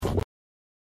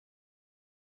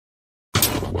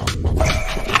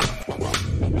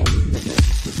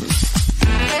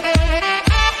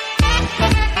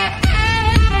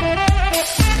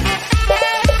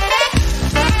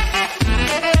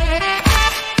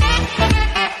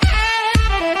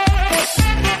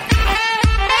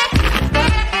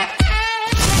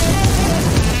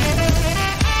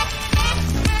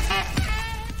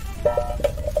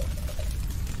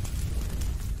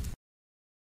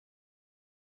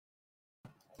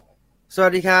สวั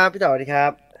สดีครับพี่ต่อสวัสดีครั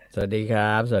บสวัสดีค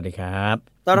รับสวัสดีครับ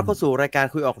ต้อนอืมรับเข้าสู่รายการ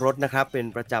คุยออกรถนะครับเป็น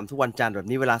ประจำทุกวันจันทร์แบบ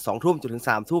นี้เวลา2 ทุ่มจนถึง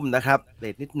3 ทุ่มนะครับเล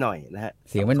ทนิดหน่อยนะฮะ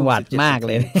เสีสองทุ่มยงเป็นหวัด17 นาทีมากเ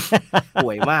ลย ป่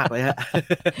วยมากเลยฮะ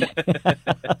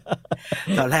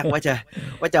ตอนแรกว่า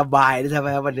จะบายใช่ไหม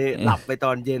ครับวันนี้หลับไปต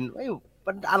อนเย็นไม่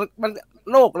มัน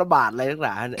โรคระบาดอะไร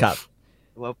ต่างๆเนี่ยครับ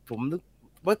ว่าผม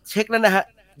ว่าเช็คแล้วนะฮะ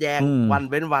แยงอืมวัน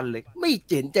เว้นวันเลยไม่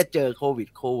เห็นจะเจอโควิด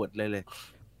เลย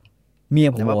เมีย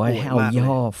ผมแต่ว่าป่วบอกว่าให้ยมากเลยเอายี่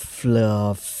ห้อ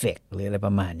Flurfec หรืออะไรป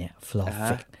ระมาณเนี้ย อ่าฮะ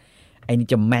Flurfec ไอ้นี่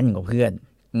จะแม่นกว่าเพื่อน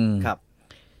อืมครับ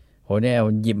โหเนี่ย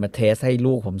หยิบมาเทสให้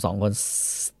ลูกผม2 คน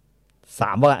ส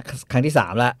ามว่าครั้งที่สา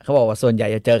มแล้วเขาบอกว่าส่วนใหญ่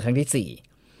จะเจอครั้งที่สี่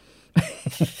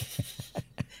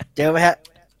เจอไหมฮะ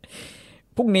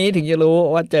พรุ่งนี้ถึงจะรู้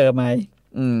ว่าเจอไหม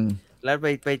อืมแล้วไป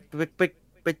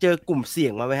ไปเจอกลุ่มเสี่ย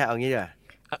งมาไหมฮะเอางี้ดีกว่า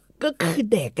ก็คือ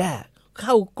เด็กอะเ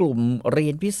ข้ากลุ่มเรี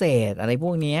ยนพิเศษอะไรพ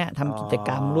วกเนี้ยอ๋อทำกิจก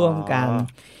รรมร่วมกัน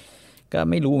ก็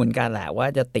ไม่รู้เหมือนกันแหละว่า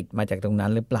จะติดมาจากตรงนั้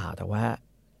นหรือเปล่าแต่ว่า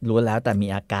รู้แล้วแต่มี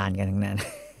อาการกันทั้งนั้น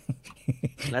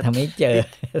แล้ว ทำให้เจอ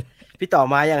พี่พี่ต่อ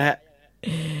มายังฮะ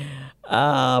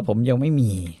ผมยังไม่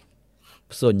มี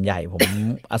ส่วนใหญ่ผม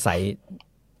อาศัย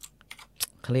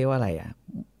เขาเรียกว่าอะไรอ่ะ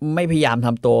ไม่พยายามท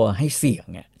ำตัวให้เสี่ยง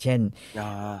อ่ะเช่นอ๋อ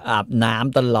อาบน้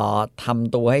ำตลอดท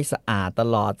ำตัวให้สะอาดต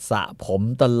ลอดสระผม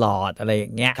ตลอดอะไรอย่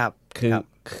างเงี้ยครับคือครับ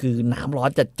คือน้ำร้อน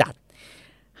จะจัด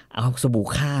เอาสบู่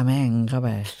ฆ่าแม่งเข้าไป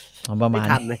เอาประไม่มาณ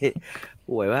นี้ทันเลย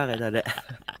ป่วยมากเลยตอนเนี้ย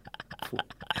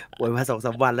ป่วยมา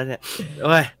2-3 วันแล้วเนี่ยโ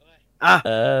อ้ยอ่ะเ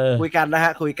ออคุยกันนะฮ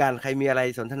ะคุยกันใครมีอะไร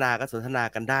สนทนาก็สนทนา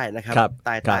กันได้นะครับครับต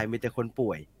ายครับตายมีแต่คนป่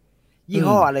วยยี่อืม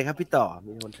ห้ออะไรครับพี่ต่อ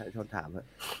มีคนถามฮะ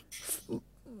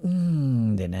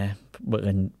เดี๋ยวนะเบิ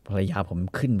ร์นภรรยาผม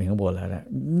ขึ้นไปข้างบนแล้วนะ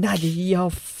น่าจะยี่ห้อ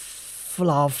ฟ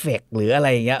ลอเฟกหรืออะไร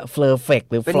อย่างเงี้ยเฟลเฟก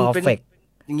หรือฟเป็นลอเฟก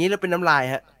อย่างนี้แล้วเป็นน้ำลาย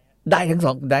ฮะได้ทั้งส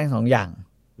องอย่าง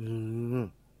อืม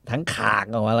ทั้งขาก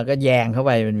ออกมาแล้วก็แยงเข้าไ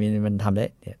ปมันทำได้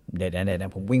เดี๋ยวน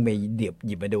ะผมวิ่งไปห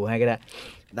ยิบมาดูให้ก็ได้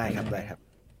ได้ครับได้ครับ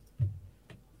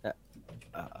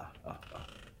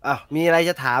อ่ะมีอะไร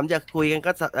จะถามจะคุยกัน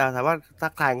ก็สามารถทั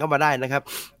กทายเข้ามาได้นะครับ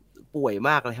ป่วยม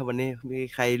ากเลยครับวันนี้มี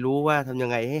ใครรู้ว่าทำยัง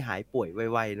ไงให้หายป่วย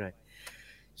ไวๆหน่อย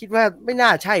คิดว่าไม่น่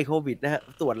าใช่โควิดนะฮะ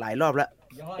ตรวจหลายรอบแล้ว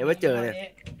ยังไม่เจอเลย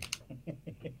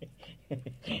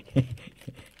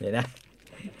เดี๋ยวนะ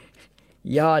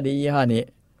ยี่ห้อนี้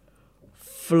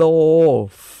Flow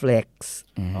Flex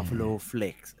อ๋อ Flow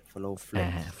Flex Flow อ่า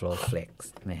Flex Flow Flex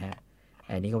นะฮะ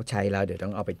อันนี้เขาใช้แล้วเดี๋ยวต้อ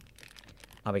งเอา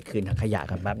ไปคืนถังขยะ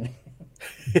กันแป๊บนึง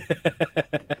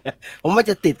ผมว่า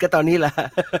จะติดก็ตอนนี้แหละ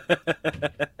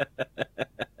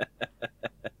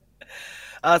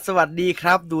สวัสดีค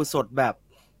รับดูสดแบบ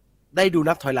ได้ดู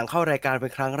นับถอยหลังเข้ารายการเป็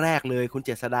นครั้งแรกเลยคุณเจ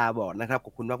ษดาบอกนะครับข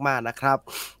อบคุณมากๆนะครับ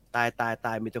ต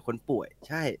ายมีแต่คนป่วย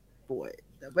ใช่ป่วย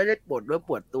แต่ไม่ได้ปวดเรื่อง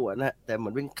ปวดตัวนะแต่เหมื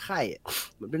อนเป็นไข้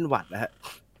เหมือนเป็นหวัดนะฮะ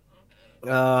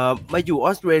มาอยู่อ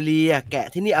อสเตรเลียแกะ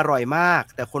ที่นี่อร่อยมาก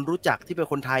แต่คนรู้จักที่เป็น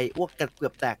คนไทยอ้วกกันเกื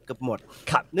อบแตกเกือบหมด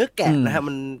ครับเนื้ออืแกะมนะฮะ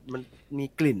มันมี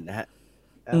กลิ่นนะฮะ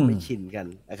อืมไม่ชินกัน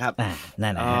นะครับอ่านั่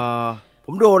นเอ่นะฮะอผ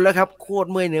มโดนแล้วครับโคตร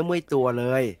เมื่อยเนื้อเมื่อยตัวเล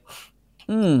ย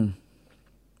อืม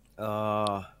เอ่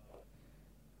อ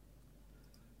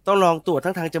ต้องลองตรวจ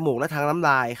ทั้งทางจมูกและทางน้ำล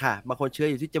ายค่ะบางคนเชื้อ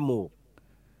อยู่ที่จมูก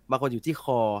บางคนอยู่ที่ค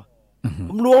อ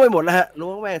ผมล้วงไปหมดแล้วฮะล้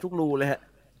วงแม่งทุกรูเลยฮะ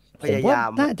พผมว่ายายาม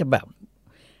ฮะน่าจะแบบ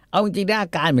เอาจริงๆนะอา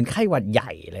การเหมือนไข้หวัดให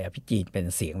ญ่เลยอะพี่จีนเป็น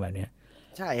เสียงแบบเนี้ย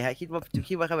ใช่ฮะคิดว่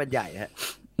าแค่เป็นใหญ่ฮะ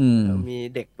อืม มี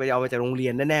เด็กไปเอามาจากโรงเรีย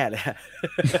นแน่ๆเลยฮะ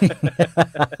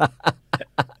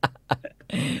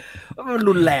ว่ามัน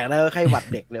รุนแรงนะไข้หวัด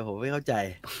เด็กเนี่ยผมไม่เข้าใจ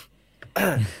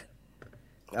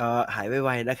หายไว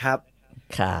ๆนะครับ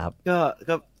ครับ ก็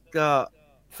ก็ก็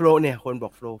โฟลเนี่ยคนบอ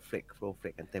กโฟลเฟ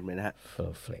กกันเต็มเลยนะฮะ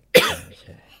perfect ใ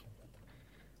ช่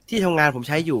ที่ทำงานผมใ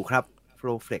ช้อยู่ครับโฟล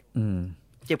เฟกอืม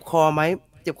เจ็บคอไหม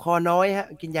เจ็บคอน้อยฮะ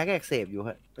กินยาแก้อักเสบอยู่ฮ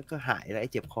ะแล้วก็หายแล้วไอ้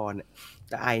เจ็บคอเนี่ย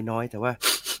จะไอน้อยแต่ว่า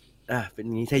เป็นอ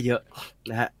ย่างนี้ใช่เยอะ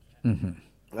นะฮะอืม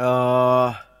เอ่อ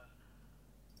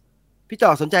พี่จ่อ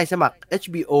สนใจสมัคร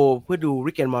HBO เพื่อดู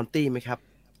Rick and Morty ไหมครับ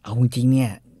เอาจริงๆเนี่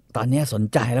ย ตอนเนี้ยสน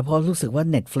ใจแล้วเพราะรู้สึกว่า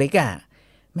Netflix อ่ะ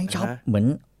แม่งชอบอ่าฮะเหมือน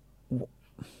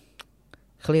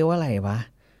เขาเรียกว่าอะไรวะ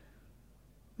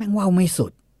แม่งว่าวไม่สุ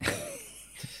ด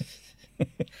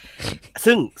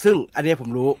ซึ่งอันเนี้ยผม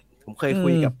รู้ผมเคยอืคุ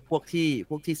ยมกับพวก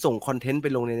ที่ส่งคอนเทนต์ไป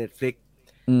ลงใน Netflix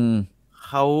อืม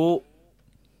เขา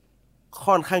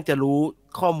ค่อนข้างจะรู้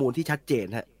ข้อมูลที่ชัดเจน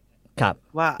ฮะครับ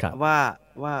ว่าครับว่า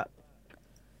ว่า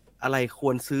อะไรค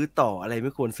วรซื้อต่ออะไรไ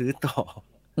ม่ควรซื้อต่อ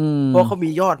อืมเพราะเขามี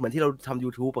ยอดเหมือนที่เราทำ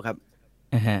YouTube อะครับ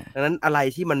อ่าฮะดังนั้นอะไร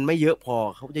ที่มันไม่เยอะพอ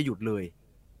เขาจะหยุดเลย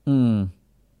อืม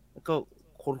แล้วก็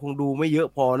คนคงดูไม่เยอะ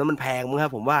พอนะมันแพงมั้งครั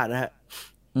บผมว่านะฮะ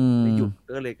อืมเลยหยุด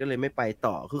ก็เลยไม่ไป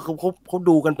ต่อคือเขา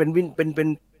ดูกันเป็นวินเ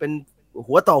ป็น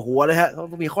หัวต่อหัวเลยฮะเขา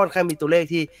มีค่อนข้างมีตัวเลข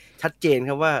ที่ชัดเจนค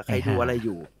รับว่าใครดูอะไรอ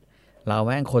ยู่เราแ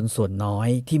ม่งคนส่วนน้อย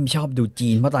ที่ชอบดูจี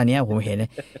นเพราะตอนนี้ผมเห็นเล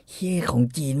ยเฮ้ยของ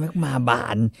จีนมาบา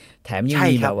นแถมยัง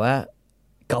มีแบบว่า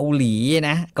เกาหลี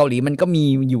นะเกาหลีมันก็มี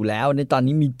อยู่แล้วในตอน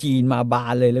นี้มีจีนมาบา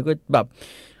นเลยแล้วก็แบบ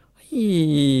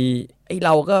ไอเร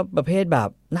าก็ประเภทแบบ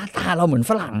หน้าตาเราเหมือน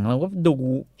ฝรั่งเราก็ดู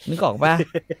นึกออกป่ะ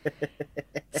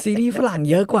ซีรีส์ฝรั่ง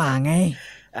เยอะกว่าไง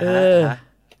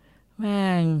แม่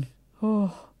งโอ้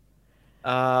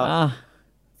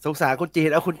สงสารคนจีน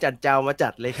เอาคุณจันเจ้ามาจั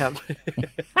ดเลยครับ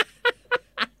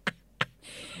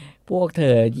พวกเธ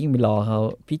อยิ่งไปรอเขา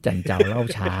พี่จันเจ้าเล่า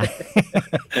ช้า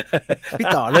พี่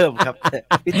ต่อเริ่มครับ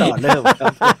พี่ต่อเริ่มครั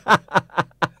บ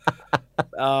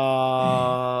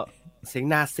เสียง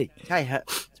นาสิกใช่ฮะ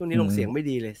ช่วงนี้ลงเสียงไม่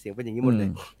ดีเลยเสียงเป็นอย่างนี้หมดเลย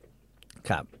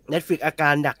ครับ Netflix อากา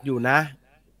รหนักอยู่นะ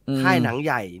ค่ายหนังใ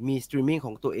หญ่มีสตรีมมิ่งข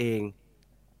องตัวเอง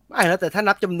ไม่แล้วแต่ถ้า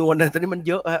นับจำนวนตอนนี้มัน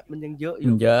เยอะฮะมันยังเยอะอยู่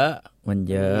มันเยอ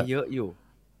ะอยู่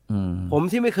ผม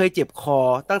ที่ไม่เคยเจ็บคอ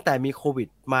ตั้งแต่มีโควิด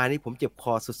มานี่ผมเจ็บค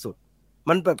อสุดๆ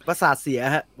มันแบบประสาทเสีย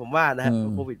ฮะผมว่านะฮะ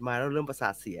โควิดมาแล้วเริ่มประสา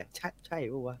ทเสียใช่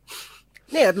ป่ะวะ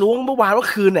เนี่ยล้วงเมื่อวานว่า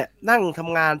คืนเนี่ยนั่งท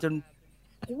ำงานจน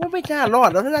ว่าไม่น่ารอด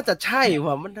แล้วน่าจะใช่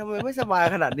ว่ะมันทำไมไม่สบาย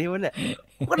ขนาดนี้วะเนี่ย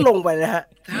ก็ลงไปนะฮะ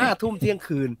5 ทุ่มเที่ยง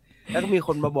คืนแล้วก็มีค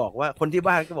นมาบอกว่าคนที่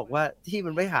บ้านก็บอกว่าที่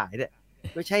มันไม่หายเนี่ย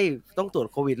ไม่ใช่ต้องตรวจ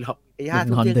โควิดหรอกไอ้5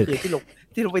 ทุ่มเที่ยงคืน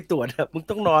ที่ลงไปตรวจมึง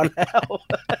ต้องนอนแล้ว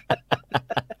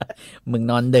มึง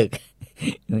นอนดึก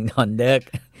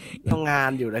ต้องงา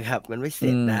นอยู่นะครับมันไม่เสร็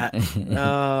จนะฮะ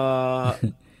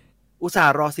อุตส่า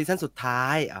ห์รอซีซั่นสุดท้า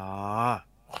ย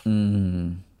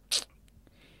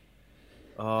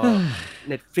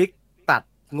Netflix ตัด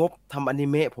งบทำอนิ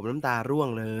เมะผมน้ำตาร่วง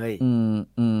เลย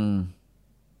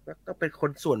ก็เป็นค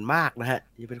นส่วนมากนะฮะ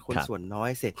ยังเป็นคนส่วนน้อย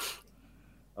เสร็จ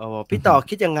พี่ต่อ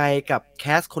คิดยังไงกับแค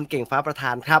สคนเก่งฟ้าประธ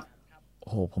านครับโอ้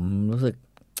โหผมรู้สึก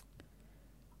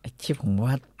ไอ้ชิปผม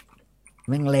ว่า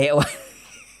แม่งเละว่ะ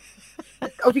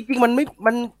เอาจริงๆมัน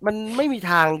ไม่มี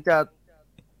ทางจะ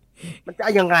มันจะ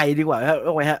ยังไงดีกว่าครับเอ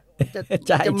าไว้ฮะ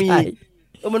จะมี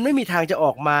มันไม่มีทางจะอ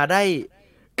อกมาได้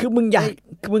คือมึง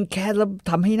แค่แล้ว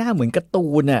ทำให้หน้าเหมือนการ์ตู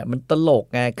นอ่ะมันตลก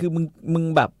ไงคือมึง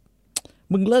แบบ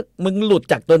มึงหลุด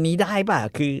จากตัวนี้ได้ป่ะ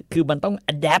คือมันต้อง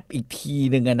อัดแอปอีกที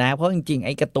หนึ่งนะเพราะจริงๆไ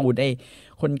อ้การ์ตูนไอ้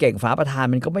คนเก่งฟ้าประธาน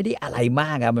มันก็ไม่ได้อะไรม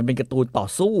ากมันเป็นการ์ตูนต่อ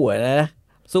สู้นะ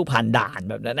สู้ผ่านด่าน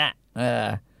แบบนั้นนะ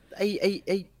ไ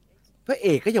อ้พระเอ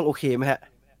กก็ยังโอเคไหมฮะ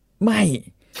ไม่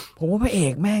ผมว่าพระเอ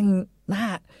กแม่งหน้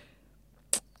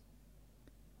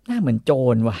าเหมือนโจ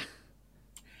รว่ะ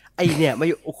ไอเนี่ยไม่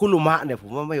คุรุมะเนี่ยผ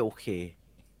มว่าไม่โอเค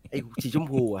ไอ้สีชม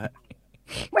พูฮะ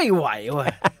ไม่ไหวว่ะ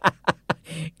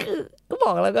คือก็บ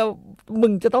อกแล้วก็มึ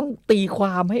งจะต้องตีคว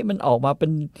ามให้มันออกมาเป็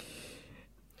น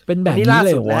แบบนี้เ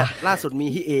ลยวะล่าสุดมี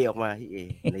ฮิเอออกมาฮิเอ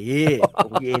นี่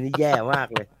ฮิเอนี่แย่มาก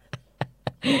เลย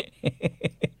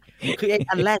คือไอ้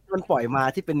อันแรกมันปล่อยมา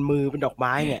ที่เป็นมือเป็นดอกไ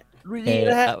ม้เนี่ยดี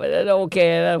นะฮะโอเค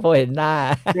แล้วพอเห็นหน้า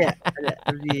เนี่ย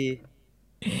ดี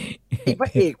ไอ้พร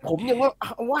ะเอกผมยังว่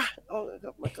า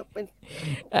มันก็เป็น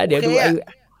เดี๋ยวดู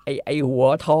ไอ้หัว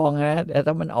ทองนะแต่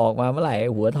ถ้ามันออกมาเมื่อไหร่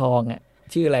หัวทองอ่ะ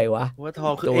ชื่ออะไรวะหัวทอ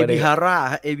งคือเอบิฮาร่า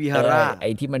เอบิฮาร่าไอ้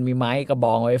ที่มันมีไม้กระบ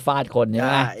องไว้ฟาดคนใช่ไ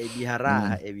หมเอบิฮาร่า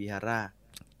เอบิฮาร่า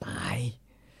ตาย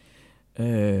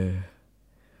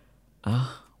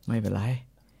ไม่เป็นไร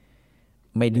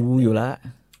ไม่ดูอยู่แล้ว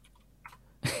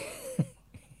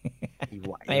ไม่ไ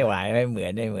หวไม่เหมือ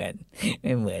น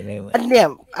อันเนี้ย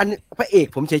พระเอก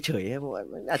ผมเฉย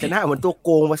ๆอาจจะหน้าเหมือนตัวโก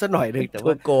งมาสักหน่อยนึงแต่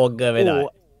ว่าโกงเกินไปหน่อย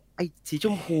ไอ้สีช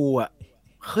มพูอ่ะ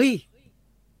เฮ้ย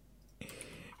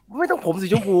ไม่ต้องผมสี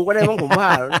ชมพูก็ได้มั้งผมว่า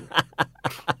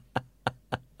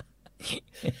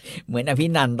เหมือนอภิ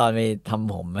นันท์ตอนไปท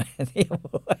ำผม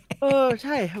ใ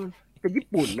ช่มันเป็นญี่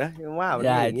ปุ่นนะว่าใ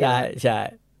ช่อ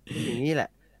ย่างนี้แหละ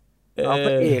พ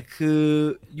ระเอกคือ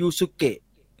ยูสุเกะ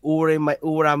อู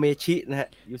ราเมชินะฮะ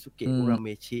ยูสุเกะอูราเม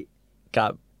ชิครั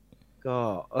บก็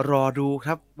รอดูค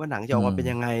รับว่าหนังจะออกมาเป็น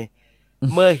ยังไง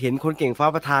เมื่อเห็นคนเก่งฟ้า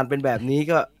ประธานเป็นแบบนี้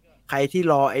ก็ใครที่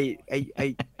รอไอ้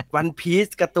วันพีซ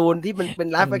การ์ตูนที่มันเป็น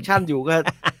ไลฟ์แอคชั่นอยู่ก็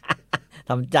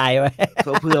ทำใจไว้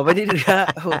เผื่อไว้นิดนึงนะ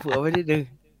เผื่อไว้นิดนึง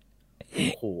โอ้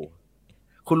โห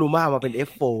คุณลูม่ามาเป็น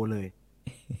F4 เลย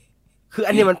คือ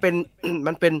อันนี้มันเ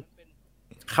ป็น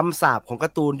คำสาปของกา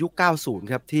ร์ตูนยุค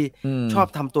 90 ครับที่ชอบ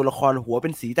ทำตัวละครหัวเป็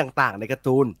นสีต่างๆในการ์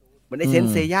ตูนมันไอเซน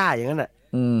เซย่าอย่างนั้นน่ะ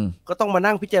ก็ต้องมา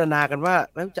นั่งพิจารณากันว่า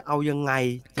แล้วจะเอายังไง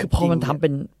คือพอมันทำเ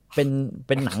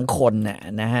ป็นหนังคนน่ะ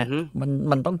นะฮะ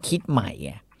มันต้องคิดใหม่ไ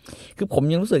งคือผม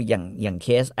ยังรู้สึกอย่างเค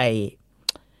สไอ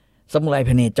ซามูไร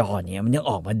พเนจรเนี่ยมันยัง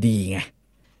ออกมาดีไง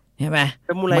ใช่ไหมซ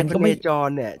ามูไรพเนจร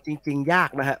เนี่ยจริงๆยาก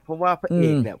นะฮะเพราะว่าพระเอ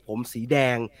กเนี่ยผมสีแด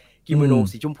งกิโมโน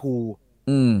สีชมพู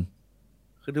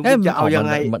คือจะเอายัง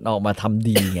ไงมันออกมาทำ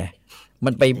ดีไง มั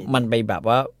นไปแบบ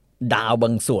ว่าดาวบา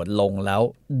งส่วนลงแล้ว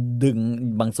ดึง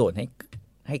บางส่วนใ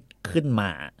ห้ขึ้นมา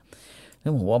แล้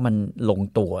วผมว่ามันลง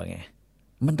ตัวไง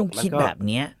มันต้องคิดแบบ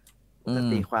เนี้ย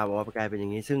ตีความออกมากลายเป็นอย่า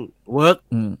งนี้ซึ่งเวิร์ก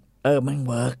มัน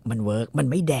เวิร์กมัน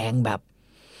ไม่แดงแบบ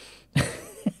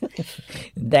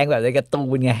แดงแบบในการ์ตู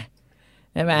นไง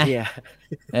ใช่ไหม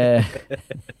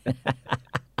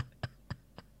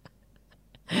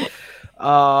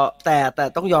แต่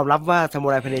ต้องยอมรับว่าซามู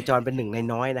ไรพเนจรเป็นหนึ่งใน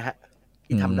น้อยนะฮะ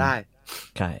ที่ทำได้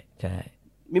ใช่ใช่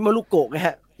มิมารุโกะไงฮ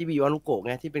ะที่มีวารุโกะไ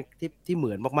งที่เป็นที่เห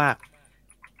มือนมาก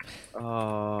ๆ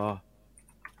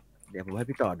เดี๋ยวผมให้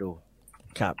พี่ต่อดู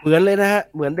ครับเหมือนเลยนะฮะ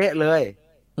เหมือนเดะเลย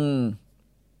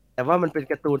แต่ว่ามันเป็น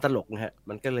การ์ตูนตลกนะฮะ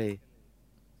มันก็เลย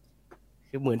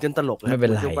คือเหมือนจนตลกไม่เป็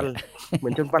นไรเหมื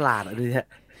อนจนประหลาดอ่ะดูฮะ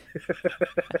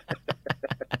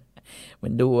มั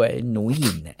นดูหนูหิ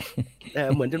นเนี่ย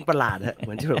เหมือนจนประหลาดฮะเห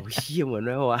มือนจนแบบเชี่ยเหมือนไห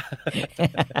มวะ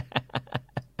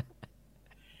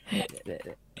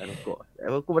แต่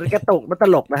กูมันกระตุกมันต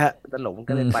ลกนะฮะตลกมัน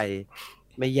ก็เลยไป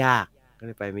ไม่ยาก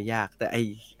แต่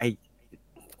ไอ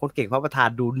คนเก่งพระประธาน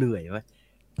ดูเหนื่อยไหม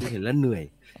ดูเห็นแล้วเหนื่อย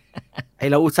ไอ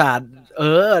เราอุตส่าห์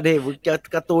เนี่ยมึงเจอ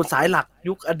การ์ตูนสายหลัก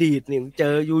ยุคอดีตเนี่ยเจ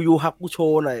อยูฮักกุโช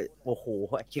หน่อยโอ้โห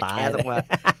แคสออกมา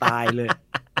ตายเลย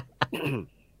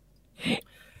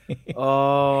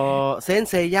เซน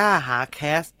เซย่าหาแค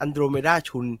สอันโดรเมดา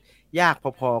ชุนยาก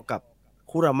พอๆกับ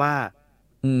คุราม่า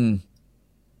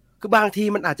คือบางที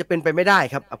มันอาจจะเป็นไปไม่ได้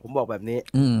ครับผมบอกแบบนี้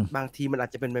บางทีมันอา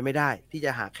จจะเป็นไปไม่ได้ที่จ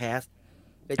ะหาแคส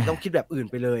ต้องคิดแบบอื่น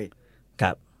ไปเลยค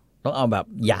รับต้องเอาแบบ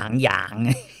หยาง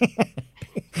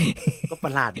ก็ปร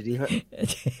ะหลาดดีฮะ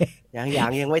หยา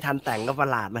งยังไม่ทันแต่งก็ประ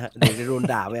หลาดนะฮะเดี๋ยวจะโดน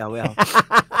ด่าไม่เอา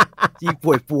จี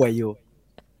ป่วยอยู่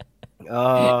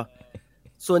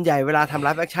ส่วนใหญ่เวลาทำไล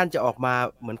ฟ์แอคชั่นจะออกมา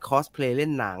เหมือนคอสเพลย์เล่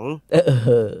นหนัง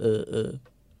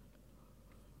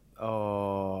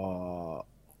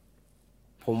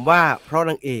ผมว่าเพราะ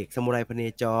นางเอกซามูไรพเน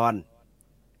จร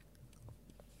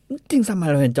จริงซามู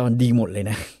ไรพเนจรดีหมดเลย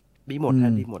นะดีหมด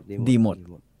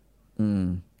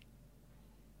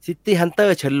ซิตี้ฮันเตอ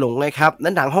ร์เฉินหลงไงครับ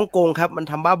นั่นหนังฮ่องกงครับมัน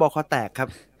ทำบ้าบอคอแตกครับ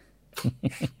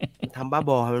ทำบ้าบ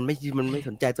อมันไม่ส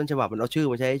นใจต้นฉบับมันเอาชื่อ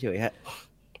มาใช้เฉยฮะ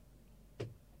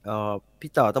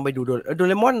พี่ต่อต้องไปดูโด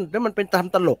เรมอนแล้วมันเป็นตาม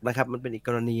ตลกนะครับมันเป็นอีกก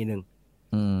รณีหนึ่ง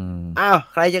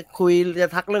ใครจะคุยจะ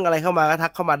ทักเรื่องอะไรเข้ามาก็ทั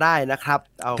กเข้ามาได้นะครับ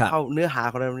เอาเข้าเนื้อหา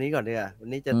ของวันนี้ก่อนดีกว่าวัน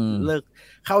นี้จะเลิก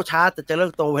เข้าช้าแต่จะเลิ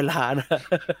กตรงเวลานะ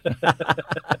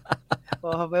เพรา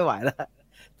ะไม่ไหวแล้ว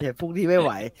เดี๋ยวพรุ่งนี้ไม่ไห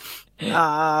ว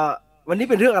วันนี้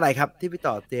เป็นเรื่องอะไรครับที่พี่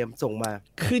ต่อเตรียมส่งมา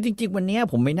คือจริงๆวันนี้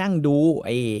ผมไปนั่งดูไ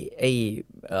อ้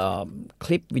ค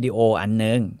ลิปวิดีโออัน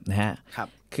นึงนะฮะครับ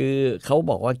คือเขา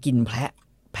บอกว่ากินแ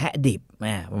พะดิบ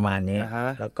ประมาณนี้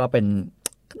แล้วก็เป็น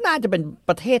น่าจะเป็น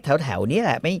ประเทศแถวๆนี้แ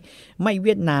หละไม่เ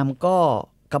วียดนามก็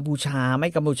กัมพูชาไม่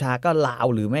กัมพูชาก็ลาว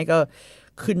หรือไม่ก็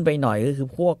ขึ้นไปหน่อยก็คือ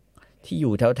พวกที่อ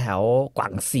ยู่แถวกวา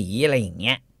งสีอะไรอย่างเ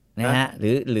งี้ยนะฮะ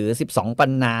หรือ12ปั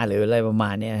นนาหรืออะไรประมา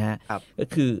ณนี้นะฮะก็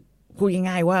คือพูด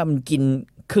ง่ายๆว่ามันกิน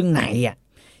เครื่องใน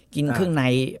กินเครื่องใน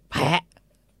แพะ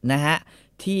นะฮะ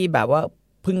ที่แบบว่า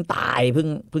เพิ่งตาย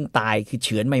คือเ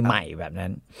ฉือนใหม่ๆแบบนั้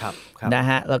นนะ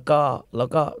ฮะแล้ว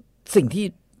ก็สิ่งที่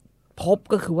พบ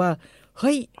ก็คือว่าเ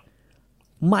ฮ้ย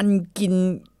มันกิน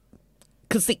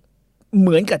คือสิ่งเห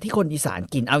มือนกับที่คนอีสาน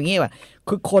กินเอางี้ว่ะ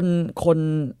คือคน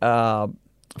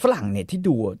ฝรั่งเนี่ยที่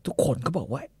ดูทุกคนก็บอก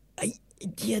ว่าไอ้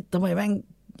เจี๊ยทำไมแม่ง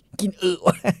กินว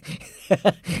ะ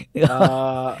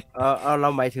เรา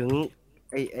หมายถึง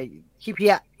ไอ้ขี้เ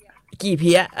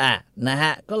พี้ยนะฮ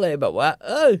ะก็เลยแบบว่า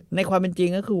ในความเป็นจริง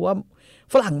ก็คือว่า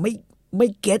ฝรั่งไม่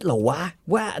เก็ตหรอวะ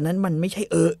ว่าอันนั้นมันไม่ใช่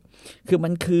คือมั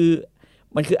นคื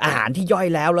ออาหารที่ย่อย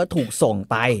แล้วถูกส่ง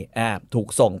ไ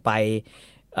ป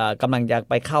กำลังจะ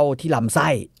ไปเข้าที่ลำไส้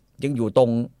ยังอยู่ต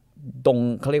รง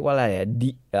เขาเรียกว่าอะไร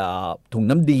ถุง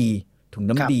น้ำดี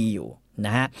อยู่น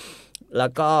ะฮะแล้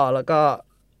ว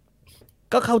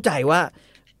ก็เข้าใจว่า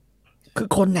คือ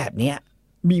คนแบบนี้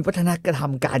มีวัฒนธรร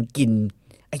มการกิน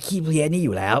ไอ้ขี้เพลี้ยนี่อ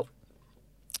ยู่แล้ว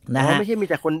นะฮะไม่ใช่มี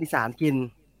แต่คนอีสานกิน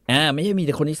ไม่ใช่มีแ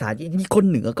ต่คนอีสานมีคน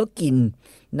เหนือก็กิน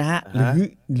นะฮะ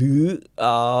หรือ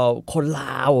คนล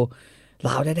าว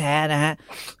แท้ๆนะฮะ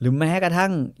หรือแม้กระทั่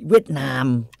งเวียดนาม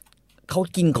เขา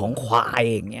กินของควาย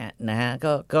อย่างเงี้ยนะฮะ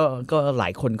ก็หลา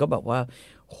ยคนก็แบบว่า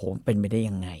โหเป็นไปได้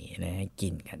ยังไงนะกิ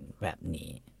นกันแบบนี้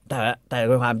แต่โ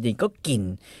ดยความจริงก็กิน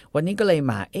วันนี้ก็เลย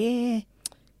มา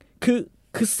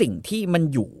คือสิ่งที่มัน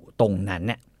อยู่ตรงนั้นเ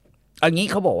นี่ยอันนี้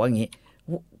เขาบอกว่าอย่างนี้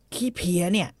ขี้เพี้ย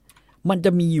เนี่ยมันจ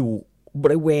ะมีอยู่บ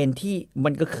ริเวณที่มั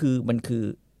น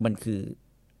คือ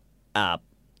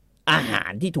อาหา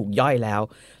รที่ถูกย่อยแ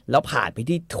ล้วผ่านไป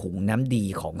ที่ถุงน้ำดี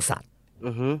ของสัตว์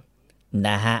น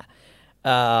ะฮะ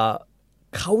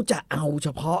เขาจะเอาเฉ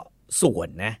พาะ ส่วน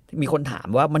นะมีคนถาม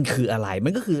ว่ามันคืออะไรมั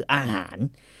นก็คืออาหาร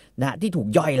นะที่ถูก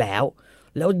ย่อยแล้ว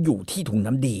อยู่ที่ถุง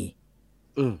น้ำดี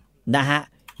อืม นะฮะ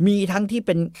มีทั้งที่เ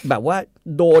ป็นแบบว่า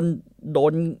โด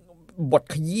นบด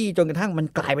ขยี้จนกระทั่งมัน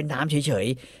กลายเป็นน้ำเฉย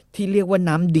ๆที่เรียกว่า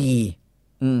น้ำดี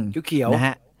เขียวนะฮ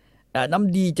ะน้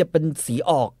ำดีจะเป็นสี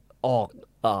ออก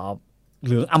เ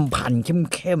หลืองอำพันเ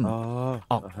ข้ม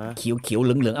ออกเขียวเห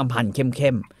ลืองอำพันเข้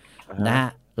มนะฮะ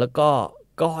แล้วก็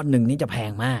ก้อนหนึ่งนี่จะแพ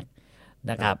งมาก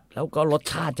นะครับแล้วก็รส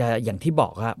ชาติจะอย่างที่บอ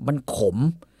กครับมันขม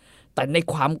แต่ใน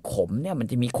ความขมเนี่ยมัน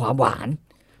จะมีความหวาน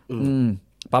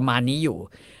ประมาณนี้อยู่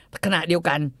ขณะเดียว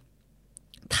กัน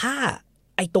ถ้า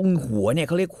ไอ้ตรงหัวเนี่ยเ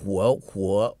ขาเรียกหั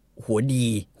ว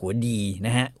ดีน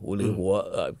ะฮะหรือหัว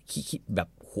ขี้แบบ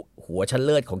หัวชั้นเ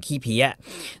ลิศของขี้เพี้ย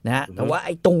นะฮะแต่ว่าไ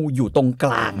อ้ตรงอยู่ตรงก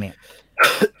ลางเนี่ย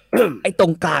ไอ้ตร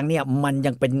งกลางเนี่ยมัน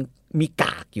ยังเป็นมีก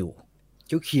ากอยู่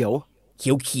เขียว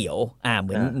เ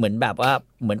หมือนแบบว่า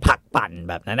เหมือนผักปั่น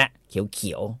แบบนั้นนะเ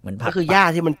ขียวเหมือนผักก็คือหญ้า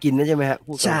ที่มันกินนั่นใช่ไหมฮะ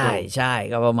ใช่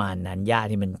ก็ประมาณนั้นหญ้า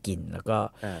ที่มันกินแล้ว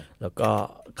ก็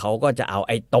เขาก็จะเอาไ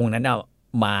อ้ตรงนั้น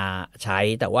มาใช้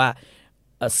แต่ว่า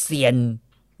เซียน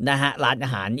นะฮะร้านอา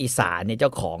หารอีสานเนี่ยเจ้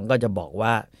าของก็จะบอกว่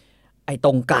าไอ้ต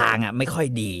รงกลางไม่ค่อย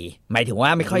ดีหมายถึงว่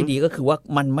าไม่ค่อยดีก็คือว่า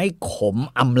มันไม่ขม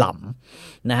อำหล่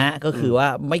ำนะฮะก็คือว่า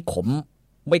ไม่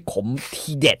ขม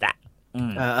ทีเด็ด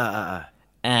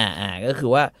ก็คือ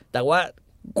ว่าแต่ว่า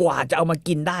กว่าจะเอามา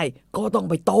กินได้ก็ต้อง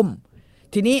ไปต้ม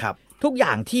ทีนี้ทุกอย่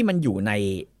างที่มันอยู่ใ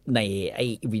นไอ้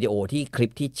วิดีโอที่คลิ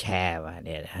ปที่แชร์มาเ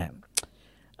นี่ยนะฮะ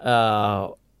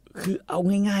คือเอา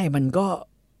ง่ายๆมัน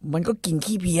ก็กิน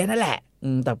ขี้เพี้ยนั่นแหละ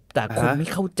แต่คนไม่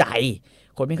เข้าใ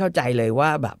จเลยว่า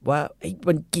แบบว่า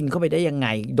มันกินเข้าไปได้ยังไง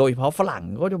โดยเฉพาะฝรั่ง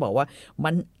ก็จะบอกว่า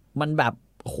มันแบบ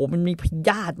โหมันมีพย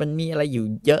าธิมันมีอะไรอยู่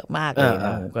เยอะมากเลยน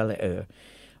ะผมก็เลย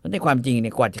ในความจริงเ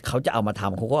นี่ยกว่าเขาจะเอามาท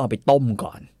ำเขาก็เอาไปต้ม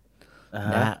ก่อน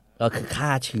นะฮะก็คือฆ่า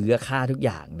เชื้อฆ่าทุกอ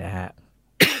ย่างนะฮะ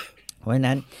เพราะฉะ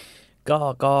นั้น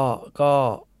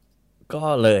ก็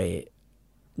เลย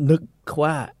นึก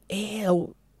ว่า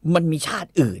มันมีชาติ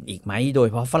อื่นอีกไหมโดยเ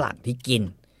ฉพาะฝรั่งที่กิน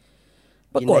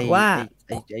ปรากฏว่าไ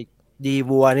อ้ดี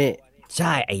วัวนี่ใ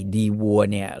ช่ไอ้ดีวัว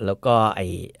เนี่ยแล้วก็ไ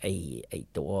อ้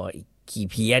ตัวขี้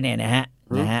เพี้ยเนี่ยนะฮะ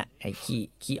ไอ้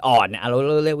ขี้อ่อนเนี่ยเรา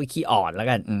เรียกว่าขี้อ่อนแล้ว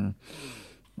กัน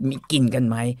มีกินกัน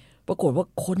ไหมปรากฏว่า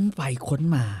ค้นไปค้น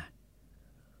มา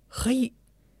เฮ้ย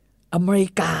อเมริ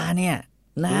กาเนี่ย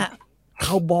นะฮะค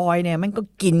าวบอยเนี่ยมันก็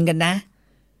กินกันนะ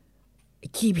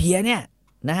ขี้เพี้ยเนี่ย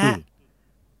นะฮะ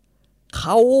เข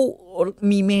า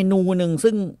มีเมนูหนึ่ง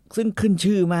ซึ่งขึ้น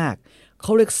ชื่อมากเข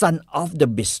าเรียก Son of the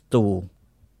Beach Stew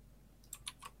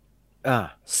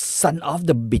Son of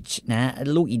the Beach นะ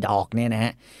ลูกอีดอกเนี่ยนะฮ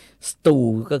ะสตู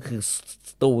ก็คือ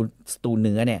สตูเ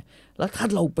นื้อเนี่ยแล้วถ้า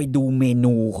เราไปดูเม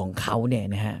นูของเขาเนี่ย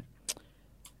นะฮะ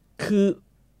คือ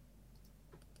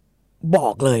บอ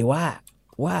กเลยว่า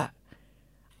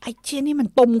ไอ้เชี่ยนี่มัน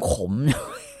ต้มขม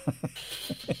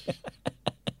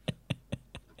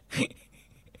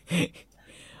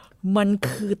มัน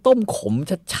คือต้มขม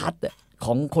ชัดๆข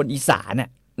องคนอีสาน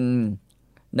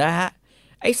นะฮะ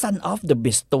ไอ้ Son of the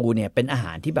Beast Stew เนี่ยเป็นอาห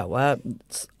ารที่แบบว่า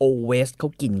โอเวสเขา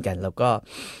กินกันแล้ว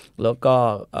ก็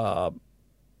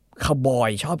คาวบอย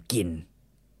ชอบกิน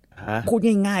พูด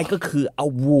ง่ายๆก็คือเอา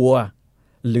วัว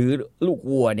หรือลูก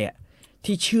วัวเนี่ย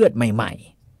ที่เชือดใหม่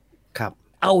ๆครับ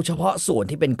เอาเฉพาะส่วน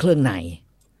ที่เป็นเครื่องใน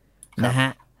นะฮะ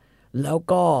แล้ว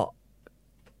ก็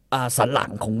สันหลั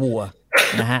งของวัว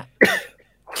นะฮะ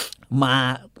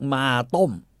มาต้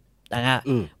มนะฮะ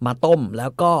มาต้มแล้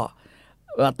วก็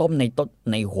ต้ม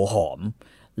ในหัวหอม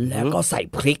แล้วก็ใส่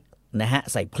พริกนะฮะ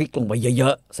ใส่พริกลงไปเยอ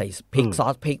ะๆใส่พริกซอ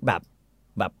สพริกแบบ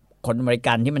คนอเมริ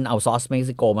กันที่มันเอาซอสเม็ก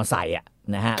ซิโกมาใส่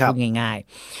นะฮะพูดง่าย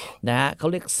ๆนะฮะเขา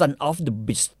เรียก Son of the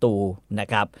Beach Stew นะ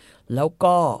ครับแล้ว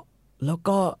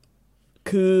ก็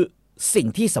คือสิ่ง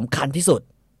ที่สำคัญที่สุด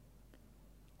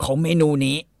ของเมนู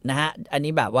นี้นะฮะอัน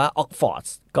นี้แบบว่าออกฟอร์ด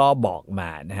ก็บอกมา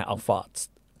นะฮะออกฟอร์ด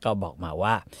ก็บอกมา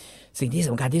ว่าสิ่งที่ส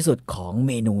ำคัญที่สุดของเ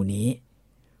มนูนี้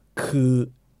คือ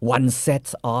one set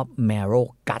of marrow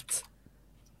guts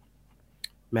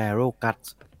marrow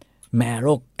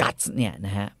guts เนี่ยน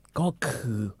ะฮะก็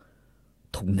คือ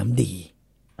ถุงน้ำดี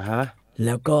แ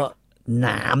ล้วก็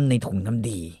น้ำในถุงน้ำ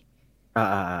ดี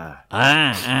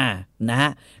นะฮ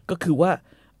ะก็คือว่า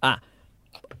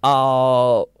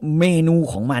เมนู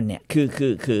ของมันเนี่ยคือเ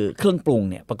ครื่องปรุง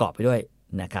เนี่ยประกอบไปด้วย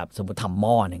นะครับสมมติทำห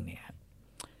ม้อหนึ่งเนี่ย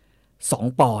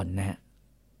2 ปอนด์นะฮะ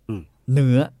เ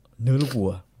นื้อลูกวั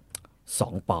ว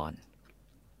2 ปอนด์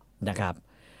นะครับ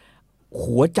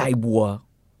หัวใจวัว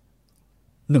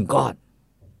1 ก้อน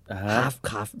half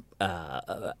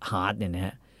heart เนี่ยนะฮ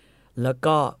ะแล้ว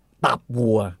ก็ตับ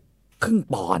วัวครึ่ง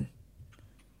ปอนด์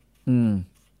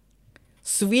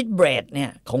สวีทเบรดเนี่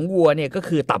ยของวัวเนี่ยก็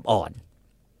คือตับอ่อน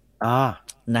อ๋อ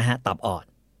นะฮะตับอ่อน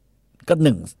ก็ห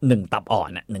นึ่งตับอ่อน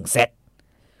น่ะ1 เซต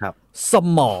ครับ ส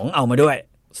มองเอามาด้วย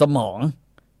สมอง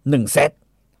1 เซต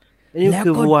อันนี้ แล้ว คื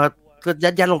อ ก็ วัวก็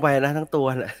ยัดลงไปนะทั้งตัว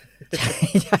น่ะ ใช่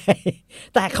ใช่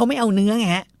แต่เขาไม่เอาเนื้อไง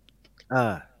ฮะ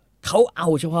เขาเอา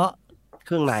เฉพาะ เค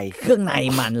รื่องใน เครื่องใน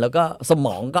มันแล้วก็สม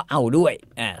องก็เอาด้วย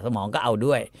สมองก็เอา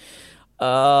ด้วยเ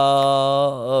อ่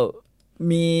อ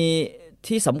มี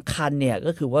ที่สำคัญเนี่ย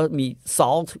ก็คือว่ามีซอ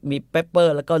สมีเปปเปอ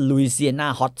ร์แล้วก็ลุยเซียนา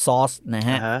ฮอตซอสนะ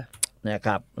ฮะ อ่าฮะ นะค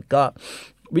รับแล้วก็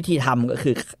วิธีทำก็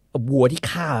คือวัวที่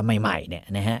ฆ่าใหม่ๆเนี่ย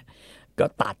นะฮะก็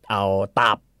ตัดเอา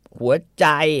ตับหัวใจ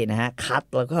นะฮะคัด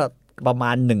แล้วก็ประม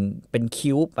าณเป็น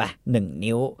คิ้วไป1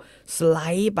 นิ้วสไล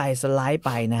ด์ไป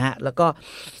นะฮะแล้วก็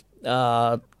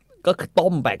ก็คือต้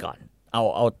มไปก่อนเ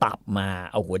อาตับมา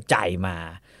เอาหัวใจมา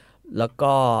แล้ว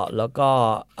ก็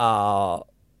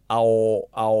เ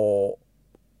อา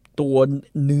ตัว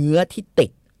เนื้อที่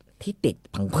ติด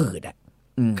ผังผืดอ่ะ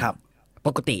ครับ ป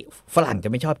กติฝรั่งจะ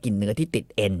ไม่ชอบกินเนื้อที่ติด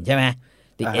เอ็นใช่ไหม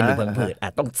ติดเอ็นหรือพังผืด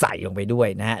ต้องใส่ลงไปด้วย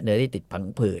นะฮะเนื้อที่ติดพัง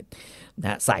ผืดน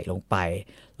ะใส่ลงไป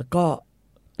แล้วก็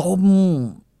ต้ม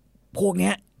พวกเ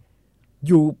นี้ย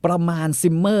อยู่ประมาณซิ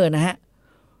มเมอร์นะฮะ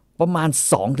ประมาณ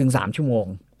 2-3 ชั่วโมง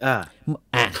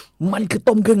มันคือ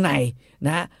ต้มเครื่องในน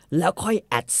ะฮะแล้วค่อย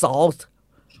แอดซอส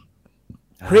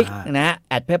พริกนะฮะ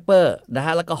แอดเพปเปอร์นะฮ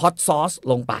ะแล้วก็ฮอตซอส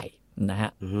ลงไปนะฮ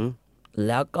ะแ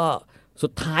ล้วก็สุ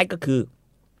ดท้ายก็คือ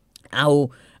เอา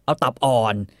ตับอ่อ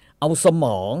นเอาสม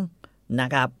องนะ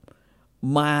ครับ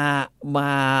ม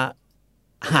า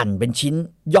หั่นเป็นชิ้น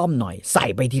ย่อมหน่อยใส่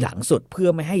ไปทีหลังสุดเพื่อ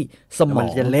ไม่ให้สมองมัน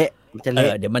จะเละ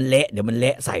เดี๋ยวมันเล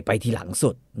ะใส่ไปทีหลังสุ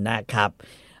ดนะครับ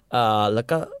แล้ว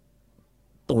ก็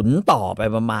ตุ๋นต่อไป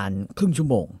ประมาณครึ่งชั่ว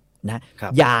โมงนะ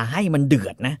อย่าให้มันเดือ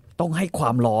ดนะต้องให้ควา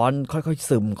มร้อนค่อยๆ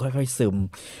ซึมค่อยๆซึม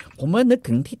ผมก็นึก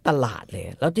ถึงที่ตลาดเลย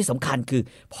แล้วที่สำคัญคือ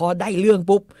พอได้เรื่อง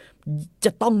ปุ๊บจ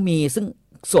ะต้องมีซึ่ง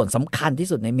ส่วนสำคัญที่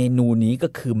สุดในเมนูนี้ก็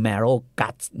คือ marrow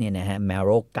guts เนี่ยนะฮะ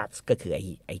marrow guts ก็คือ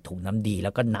ไอ้ถุงน้ำดีแล้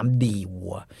วก็น้ำดีวั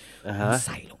วใ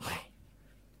ส่ลงไป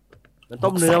มัน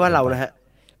ต้มเนื้อว่าเรานะฮะ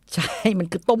ใช่มัน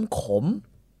คือต้มขม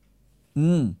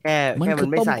แค่มัน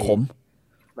ไม่ใส่ขม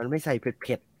มันไม่ใส่เ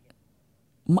ผ็ด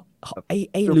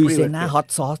ไอ้ลุยเซน่าฮอต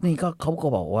ซอสนี่ก็เขาก็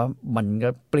บอกว่ามันก็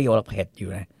เปรี้ยวและเผ็ดอยู่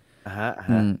นะ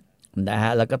นะฮ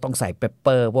ะแล้วก็ต้องใส่เปปเป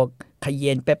อร์พวกคาเย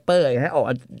นเปปเปอร์ให้ออก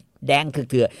แดงเ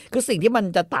ถื่อนๆคือสิ่งที่มัน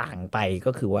จะต่างไป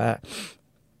ก็คือว่า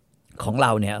ของเร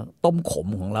าเนี่ยต้มขม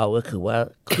ของเราก็คือว่า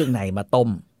เครื่องในมาต้ม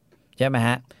ใช่ไหมฮ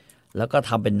ะแล้วก็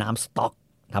ทำเป็นน้ำสต๊อก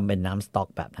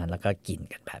แบบนั้นแล้วก็กิน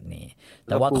กันแบบนี้แ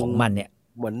ต่ว่าของมันเนี่ย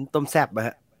เหมือนต้มแซ่บนะฮ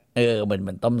ะเห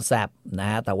มือนต้มแซ่บนะ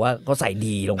ฮะแต่ว่าก็ใส่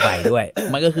ดีลงไปด้วย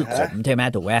มันก็คือขมใช่ไหม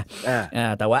ถูกไหม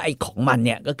แต่ว่าไอ้ของมันเ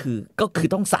นี่ยก็คือ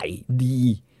ต้องใส่ดี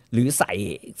หรือใ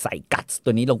ส่กัตส์ตั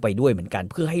วนี้ลงไปด้วยเหมือนกัน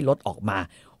เพื่อให้รสออกมา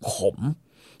ขม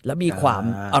แล้วมีความ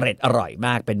อร่อยม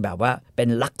ากเป็นแบบว่าเป็น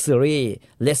ลักชัวรี่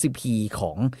เรซิปีข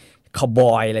องคาวบ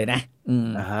อยเลยนะ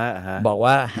บอก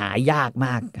ว่าหายากม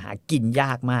ากหากินย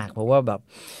ากมากเพราะว่าแบบ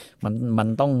มัน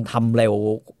ต้องทำเร็ว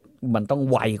มันต้อง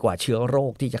ไวกว่าเชื้อโร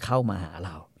คที่จะเข้ามาหาเ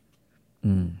รา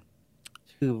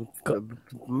คือ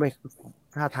ไม่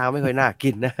ท่าทางไม่ค่อยน่ากิ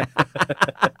นนะ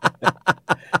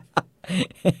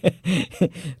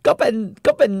ก็เ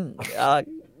ป็น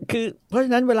คือเพราะฉ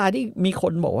ะนั้นเวลาที่มีค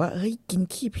นบอกว่าเฮ้ยกิน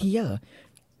ขี้เพี้ย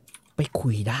ไปคุ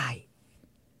ยได้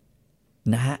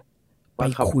นะฮะไป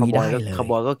คุยได้เลยคาว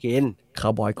บอยก็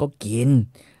กิน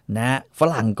นะฝ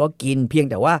รั่งก็กินเพียง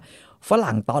แต่ว่าฝ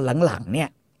รั่งตอนหลังๆเนี่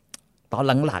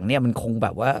ยมันคงแบ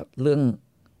บว่าเรื่อง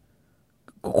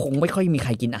คงไม่ค่อยมีใค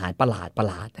รกินอาหารประหล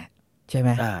าดนะใช่ไหม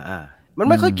มัน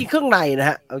ไม่ค่อยกินเครื่องในนะ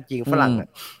ฮะเอาจริงฝรั่ง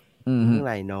เครื่องใ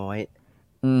นน้อย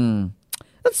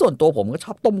แล้วส่วนตัวผมก็ช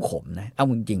อบต้มขมนะเอา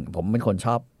จริงๆผมเป็นคนช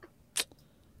อ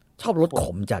บรสข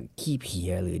มจากขี้เพี้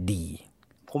ยหรือดี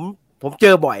ผมเจ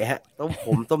อบ่อยฮะต้มข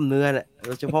มต้มเนื้อเนี่ยโด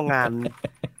ยเฉพาะงาน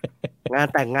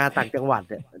แต่งงานต่างจังหวัด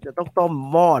เนี่ยจะต้องต้ม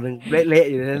หม้อนึงเละๆ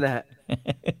อยู่นั่นนะฮะ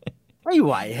ไม่ไ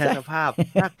หวฮะสภาพ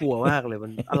น่ากลัวมากเลยมั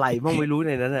นอะไรบ้างไม่รู้ใ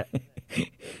นนั้นน่ะ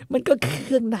มันก็เค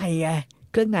รื่องในไง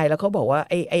เครื่องในแล้วเขาบอกว่า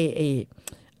ไอ้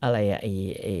อะไรอะไ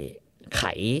อ้ไข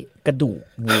กระดูก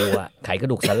วัวไขกระ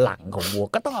ดูกสันหลังของวัว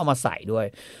ก็ต้องเอามาใส่ด้วย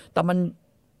แต่มัน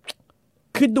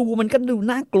คือมันก็ดู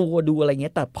น่ากลัวดูอะไรเ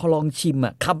งี้ยแต่พอลองชิมอ่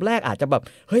ะคำแรกอาจจะแบบ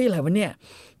เฮ้ยอะไรวะเนี่ย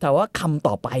แต่ว่าคำ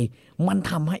ต่อไปมัน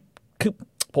ทำให้คือ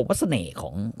ผมว่าเสน่ห์ข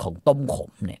องต้มข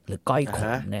มเนี่ยหรือก้อยข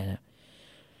มเนี่ยนะ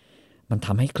มันท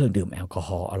ำให้เครื่องดื่มแอลกอฮ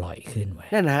อล์อร่อยขึ้นไว้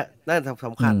นั่นนะฮะนั่นส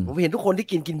ำคัญผมเห็นทุกคนที่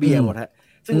กินเบียร์หมดฮะ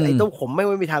ซึ่งไอ้ต้มขมไม่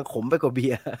มีทางขมไปกว่าเบี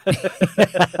ยร์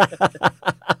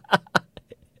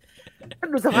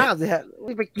ดูสภาพสิฮะไ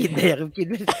ม่ไปกินเนี่ยกิน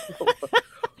ไม่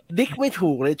ดิกไม่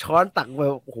ถูกเลยช้อนตักไป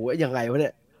โอ้โหยังไงวะเนี่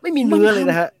ยไม่ ไม่มีเนื้อเลย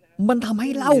นะฮะมันทำให้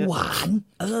เหล้าหวาน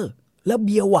แล้วเ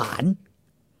บียร์หวาน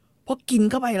พอกิน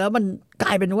เข้าไปแล้วมันกล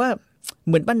ายเป็นว่า เ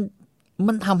หมือน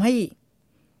มันทำให้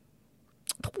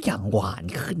ทุกอย่างหวาน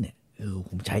ขึ้นเนี่ย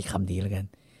ผมใช้คำนี้แล้วกัน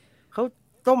เขา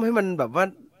ต้มให้มันแบบว่า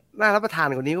น่ารับประทาน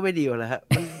กว่านี้ก็ไม่ดีแล้วฮะ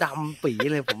มันดำปี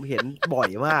เลยผมเห็นบ่อย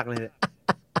มากเลย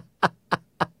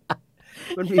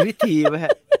มันมีวิธีไหมฮ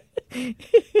ะ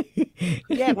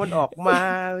แยกมันออกมา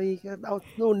เอา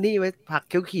นู่นนี่ไว้ผัก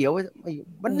เขียว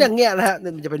ๆมันอย่างเงี้ยนะฮะ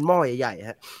มันจะเป็นหม้อใหญ่ๆ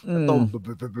ฮะต้ม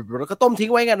แล้วก็ต้มทิ้ง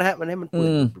ไว้กันนะฮะมันให้มันเปื่อ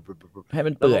ยให้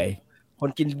มันเปื่อยคน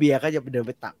กินเบียร์ก็จะไปเดินไ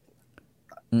ปตัก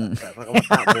แล้วก็มา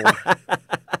ตักโม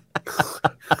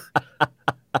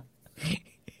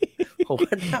ผม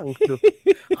ก็นั่งดู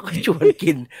เขาชวน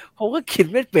กินผมก็กิน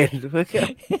ไม่เป็น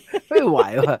ไม่ไหว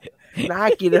ว่ะน่า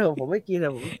กินเลยผมไม่กินเล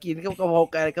ยผมกินก็กระเพาะ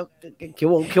กันก็เขีย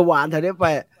วหวานแถวนี้ไป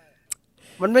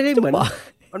มันไม่ได้เหมือนต้ม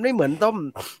มันไม่เห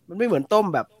มือนต้ม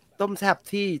แบบต้มแซ่บ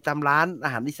ที่ตามร้านอา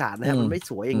หารอีสานนะฮะมันไม่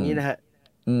สวยอย่างนี้นะฮะ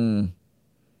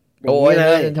โอ้ยเล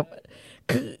ย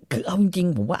คือเอาจริง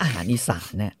ผมว่าอาหารอีสา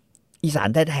นเนี่ยอีสาน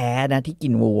แท้ๆนะที่กิ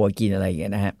นวัวกินอะไรอย่างเงี้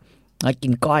ยนะฮะแล้วกิ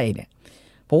นก้อยเนี่ย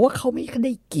ผมว่าเขาไม่ไ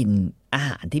ด้กินอาห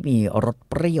ารที่มีรส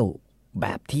เปรี้ยวแบ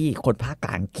บที่คนภาคก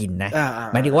ลางกินนะ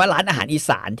หมายถึงว่าร้านอาหารอีส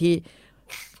าน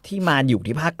ที่มาอยู่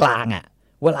ที่ภาคกลางอ่ะ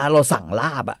เวลาเราสั่งล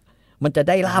าบอ่ะมันจะ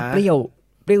ได้ลาบเปรี้ยว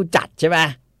จัดใช่ไหม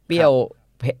เปรี้ยว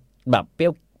เผ็ดแบบเปรี้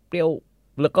ยว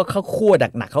แล้วก็ข้าวคั่ว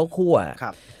หนักข้าวคั่ว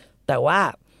แต่ว่า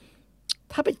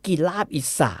ถ้าไปกินลาบอี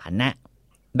สานน่ะ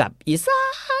แบบอีสา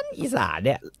นเ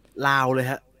นี่ยลาวเลย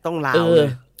ฮะต้องลาวเลย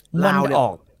ลาวออ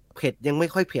กเผ็ดยังไม่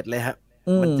ค่อยเผ็ดเลยฮะ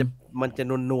มันจะ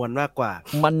นวลมากกว่า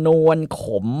มันนวลข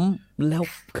มแล้ว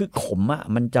คือขมอ่ะ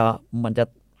มัน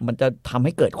จะทำใ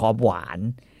ห้เกิดความหวาน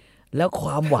แล้วคว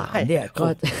ามหวานเนี่ยก็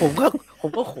ผม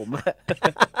ก็ขมอะ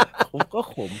ผมก็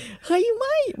ขมเฮ้ยไ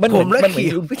ม่ผมและเขี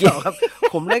ยวพี่ต่อครับ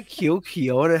ผมและเขี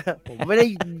ยวนะผมไม่ได้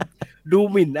ดู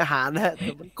หมิ่นอาหารนะฮะแ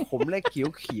ต่มันขมและเ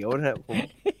ขียวนะฮะผม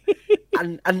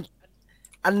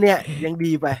อันเนี้ยยัง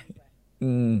ดีไป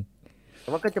แต่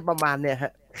ว่าก็จะประมาณเนี่ยฮ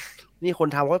ะนี่คน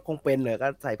ทำก็คงเป็นเลยก็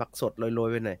ใส่ผักสดโรย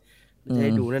ๆไปหน่อยจะใ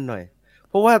ห้ดูนั่นหน่อย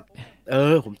เพราะว่า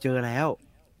ผมเจอแล้ว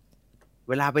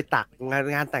เวลาไปตักง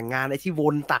านแต่งงานไอ้ที่ว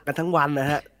นตักกันทั้งวันนะ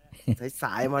ฮะส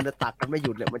ายมันจะตักกันไม่ห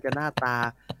ยุดเลยมันจะหน้าตา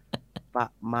ประ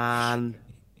มาณ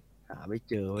หาไม่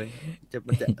เจอเว้ย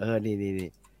มันจะนี่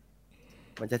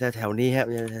มันจะแถวนี้ฮะ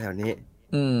มันจะแถวนี้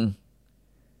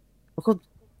แล้วก็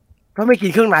ถ้าไม่กิ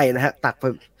นเครื่องในนะฮะตักไป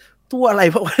ตัวอะไร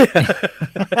พวกนี้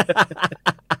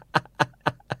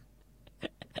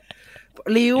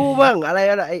ลิ้วบ้างอะไร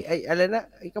อะไรนะ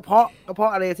ไอ้กระเพา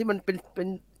ะอะไรที่มันเป็น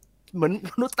เหมือน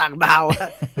มนุษย์ต่างดาวอะ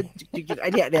เป็นจิกๆไอ้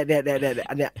เนี่ยอันเ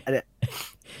นี้ย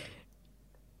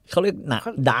เขาเรียกหนัก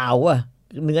ดาวอะ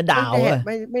เนื้อดาวอะ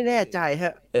ไม่แน่ใจฮ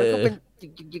ะแล้วก็เป็น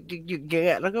จิกๆอย่างเ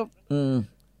งี้ยแล้วก็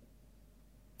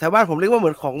แถวบ้านผมเรียกว่าเหมื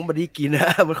อนของบดีกินน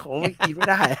ะมันของไม่กินไม่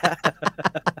ได้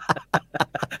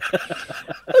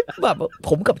แบบผ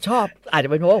มกับชอบอาจจะ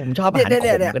เป็นเพราะว่าผมชอบอาหารข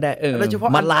มก็ได้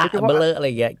มะระเบลออะไร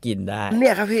เงี้ยกินได้เนี่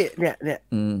ยครับพี่เ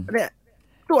นี่ย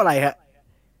ตัวอะไรฮะ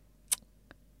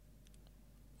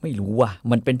ไม่รู้ว่ะ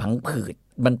มันเป็นผังผืด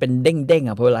มันเป็นเด้ง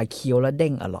อ่ะพอเวลาเคี้ยวแล้วเด้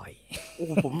งอร่อยโอ้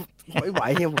ผมไม่ไหว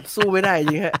เนี่ยผมสู้ไม่ได้จ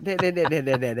ริงฮะเ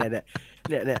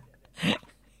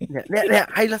นี่ย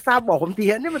ให้ละทราบบอกผมที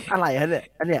ฮะนี่มันอะไรฮะเ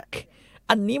นี่ย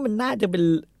อันนี้มันน่าจะเป็น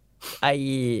ไอ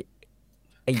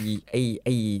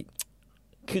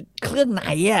คือเครื่องใน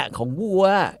อ่ะของวัว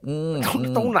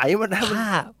ตรงไหนมัน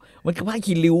มันคือผ้า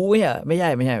คีริ้วไม่ใช่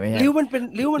ริ้วมันเ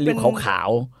ป็นขา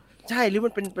วใช่ริ้ว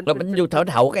มันเป็นแล้วมันอยู่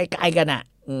แถวๆใกล้ๆกันอ่ะ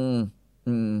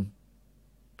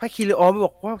ผ้าคีริ้วไม่บ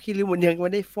อกว่าคีริ้วมันยังไ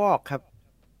ม่ได้ฟอกครับ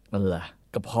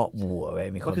กระเพาะวัว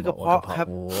มีคนบอกว่ากระเพาะครับ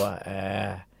วัว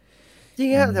จริง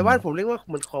ฮะแต่ว่าผมเรียกว่าเ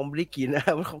หมือนของบริกินนะ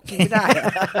มันของกินไม่ได้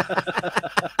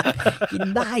กิน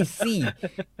ได้สิ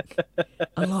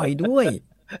อร่อยด้วย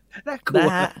น่ากลัว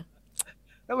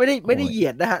แล้วไม่ได้เหยี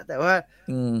ยดนะฮะแต่ว่า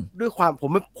ด้วยความผ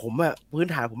มอะพื้น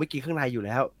ฐานผมไม่กินข้างในอยู่แ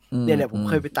ล้วเนี่ยผม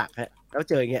เคยไปตักฮะแล้ว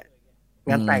เจออย่างเงี้ย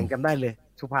งานแต่งจำได้เลย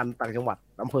สุพรรณต่างจังหวัด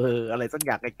อำเภออะไรสักอ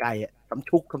ย่างไกลๆอ่ะทำ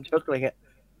ชุกทำเชิกอะไรเงี้ย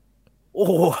โอ้โ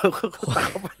หตัก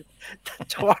เข้าไป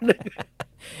ช้อนนึง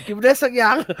กินได้สักอย่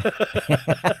าง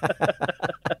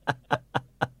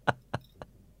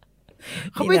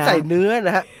เขาไม่ใส่เนื้อน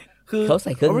ะฮะคือเขาใ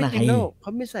ส่เครื่องในเข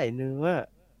าไม่ใส่เนื้อ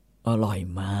อร่อย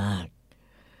มาก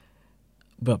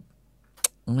แบบ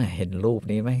เห็นรูป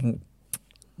นี้ไหม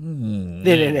เ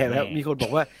นี่ยแล้วมีคนบอ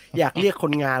กว่าอยากเรียกค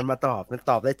นงานมาตอบมัน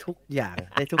ตอบได้ทุกอย่าง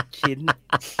ได้ทุกชิ้น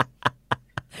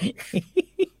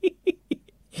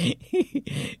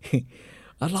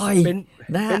อร่อยเ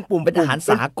ป็นปุ่มเป็นอาหาร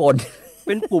สากลเ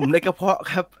ป็นปุ่มในกระเพาะ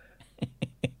ครับ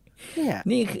เนี่ย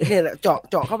นี่คือ เนี่ยแหละเจ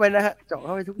าะเข้าไปนะฮะเจาะเ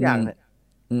ข้าไปทุกอย่างเลย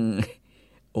อืม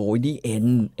โอ้ยนี่เ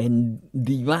อ็น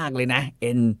ดีมากเลยนะเ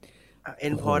อ็น เอ็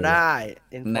นโอ้โหพอได้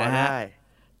เอ็นพอนะฮะ ได้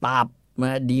ตับมา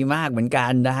ดีมากเหมือนกั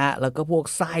นนะฮะ แล้วก็พวก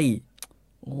ไส้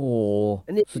โอ้โห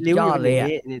อันนี้สุดริ้วอยู่เป็นอย่างยอดเลยอ่ะ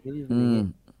นี้นี่ริ้วอยู่เป็อืม นอย่างนี้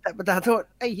แต่ประธานโทษ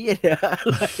ไอ้เฮียเนี่ยอะ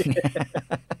ไร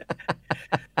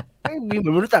ไม่มีเหมื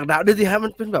อนมนุษย์ต่างดาวดูสิฮะมั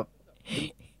นเป็นแบบ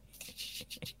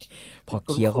พอ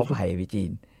เคี้ยวเข้าไปพี่จี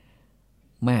น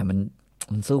แม่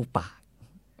มันสู้ปาก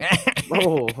โอ้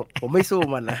โหผมไม่สู้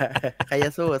มันนะใครจ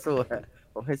ะสู้ก็สู้ฮะ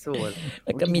ผมไม่สู้มันผ แ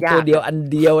ล้ว ม ก็ กิน มี ยา ตัว ก เดียวอัน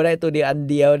เดียวได้ตัวเดียวอัน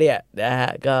เดียวเนี่ยนะฮ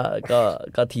ะ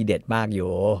ก็ทีเด็ดมากอยู่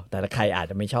แต่ละใครอาจ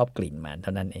จะไม่ชอบกลิ่นมันเท่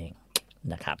านั้นเอง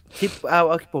นะครับ ที่เอา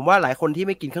ผมว่าหลายคนที่ไ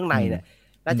ม่กินเครื่องในเนี่ย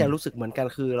น่าจะ อืม รู้สึกเหมือนกัน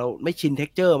คือเราไม่ชินเท็ก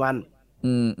เจอร์มัน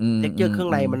เท็กเจอร์เครื่อ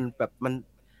งในมันแบบ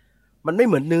มันไม่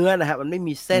เหมือนเนื้อนะฮะมันไม่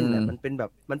มีเส้นมันเป็นแบบ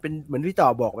มันเป็นเหมือนพี่ต่อ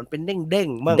บอกมันเป็นเด้ง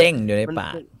มั่ง เด้งอยู่ในปา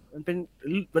ก มันเ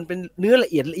ป็นเนื้อละ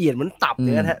เอียดเหมือนตับเ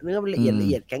นี่ยนะฮะเนื้อมันละเอี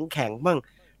ยดแข็งบ้าง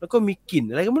แล้วก็มีกลิ่น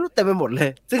อะไรก็ไม่รู้เต็มไปหมดเลย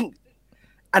ซึ่ง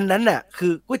อันนั้นน่ะคื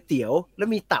อก๋วยเตี๋ยวแล้ว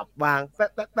มีตับวาง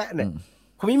แปะเนี่ย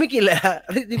ผมยังไม่กินเลยฮะ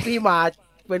ที่พี่มา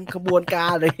เป็นขบวนกา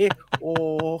รเลยโอ้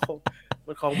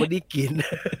มันของมันดีกิน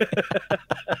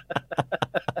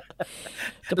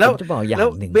แล้วจะบอกอย่าง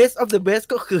หนึ่ง best of the best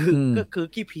ก็คือ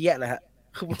ขี้เพี้ยแหละฮะ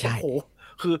คือโอ้โห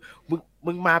คือ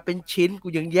มึงมาเป็นชิ้นกู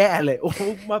ยังแย่เลยโอ้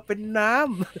มาเป็นน้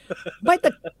ำ ไม่แ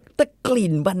ต่กลิ่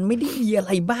นมันไม่ได้มีอะไ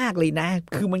รมากเลยนะ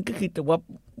คือมันก็คือแต่ว่า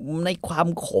ในความ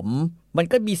ขม มัน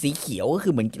ก็มีสีเขียวก็คื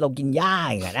อเหมือนเรากินหญ้า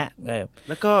อย่างนั้นนะ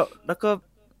แล้วก็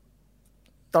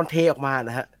ตอนเทออกมา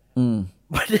นะฮะ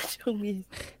มันยังมี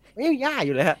หญ้าอ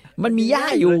ยู่เลยฮะมันมีหญ้า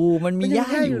อยู่มันมีหญ้า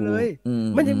อยู่เลย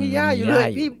มันยังมีหญ้าอยู่เลย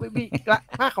พี่มี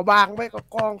ผ้าขาวบางไว้กับ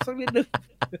กองสักนิดนึง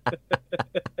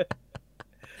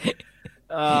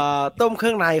ต้มเค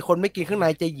รื่องในคนไม่กินเครื่องใน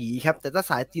จะหยีครับแต่ถ้า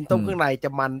สายจีนต้มเครื่องในจะ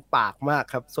มันปากมาก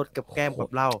ครับสดกับแก้มกับ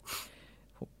เหล้า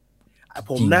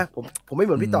ผมนะผมไม่เห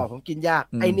มือนพี่ต่อผมกินยาก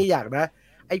ไอ้นี่อย่างนะ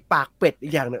ไอ้ปากเป็ดอี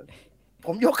กอย่างเนี่ยผ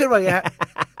มยกขึ้นมาไงฮะ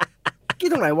กิน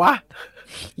ตรงไหนวะ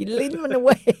กินลิ้นมันเ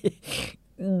ว้ย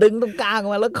ดึงตรงกลาง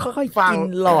มาแล้วค่อยๆกิน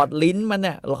หลอดลิ้นมัน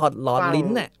น่ะหลอดลิ้น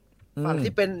น่ะฝั่ง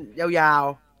ที่เป็นยาว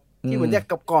ๆที่เหมือนจะ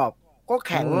กรอบๆก็แ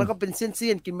ข็งแล้วก็เป็นเ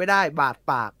ส้นๆกินไม่ได้บาด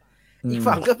ปากอีก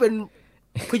ฝั่งก็เป็น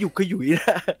ขยุยน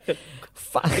ะ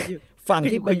ฝั่ง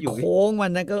ที่เป็นโค้งมั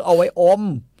นนะก็เอาไว้อม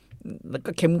แล้ว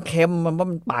ก็เค็มมันว่า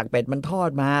มันปากเป็ดมันทอด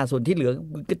มาส่วนที่เหลือ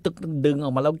ก็ตึกดึงอ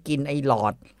อกมาแล้วกินไอ้หล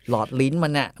อดลิ้นมั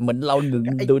นน่ะเหมือนเราดุ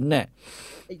นน่ะ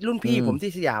รุ่นพี่ผม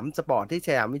ที่สยามสปอร์ตที่ส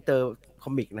ยามมิสเตอร์ค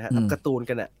อมิกนะฮะทำการ์ตูน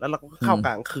กันน่ะแล้วเราก็เข้าก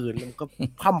ลางคืนมันก็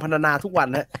คว่ำพรรณนาทุกวัน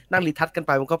นะนั่งรีทัชกันไ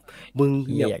ปมันก็มึง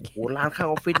เนี่ยโอ้ร้านข้าง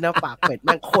ออฟฟิศนะปากเป็ดแ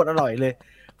ม่งโคตรอร่อยเลย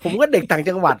ผมก็เด็กต่าง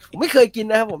จังหวัดผมไม่เคยกิน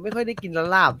นะครับผมไม่ค่อยได้กิน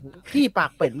ลาบพี่ปา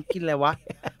กเป็ดกินอะไรวะ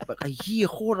แบบไอ้เหี้ย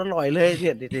โคตรอร่อยเลยเ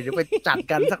นี่ยเดี๋ยวไปจัด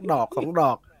กันสักดอก2 ด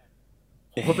อก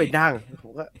ผมก็ไปนั่งผ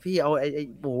มก็พี่เอาไอ้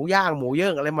หมูย่างหมูเยื่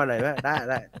ออะไรมาหน่อยไหมไ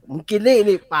ด้มึงกิน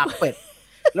นี่ปากเป็ด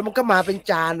แล้วมันก็มาเป็น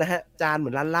จานนะฮะจานเหมื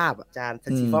อนร้านลาบจาน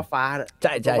สีฟ้าน่ะใ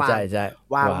ช่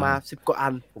วางมา10 กว่าอั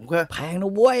นผมก็แพงน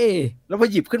ะเว้ยแล้วพอ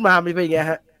หยิบขึ้นมามันเป็นไง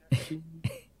ฮะ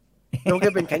แล้วก็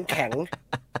เป็นแข็ง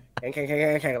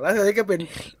แล้วทีนี้ก็เป็น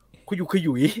ข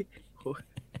ยุย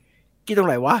กินตรงไ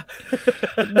หนวะ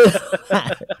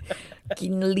กิ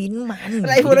นลิ้นมันอะ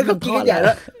ไรพวกนั้นก็กินใหญ่แ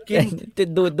ล้วกินจะ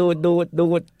ดูด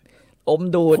อม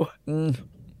ดูด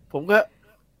ผมก็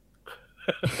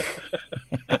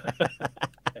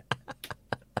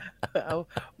เอา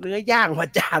เนื้อย่างมา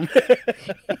จาน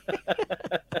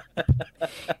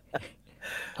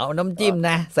เอาน้ำจิ้ม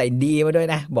นะใส่ดีมาด้วย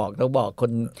นะต้องบอกค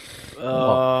น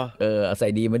ใส่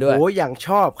ดีมาด้วยโอ้ยอย่างช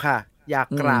อบค่ะอยาก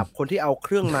กราบคนที่เอาเค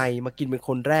รื่องในมากินเป็นค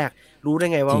นแรกรู้ได้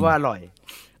ไงว่าอร่อย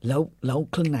แล้ว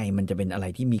เครื่องในมันจะเป็นอะไร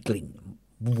ที่มีกลิ่น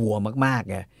วัวมากๆ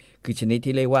ไงคือชนิด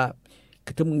ที่เรียกว่า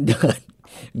ถ้ามึง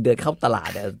เดินเข้าตลาด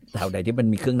แถวไหนที่มัน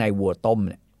มีเครื่องในวัวต้ม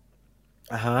เนี่ย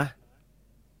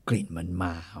กลิ่นมันม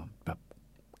าแบบ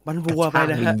มันวัวไป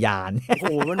นะวิญญาณโอ้โห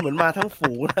มันเหมือนมาทั้ง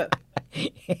ฝูงนะ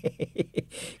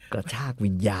กระชาก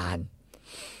วิญญาณ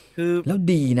คือ แล้ว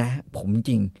ดีนะผมจ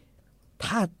ริง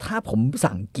ถ้าผม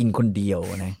สั่งกินคนเดียว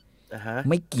นะ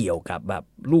ไม่เกี่ยวกับแบบ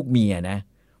ลูกเมียนะ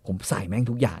ผมใส่แม่ง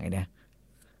ทุกอย่างเลยนะ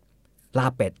ลา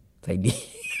บเป็ดใส่ดี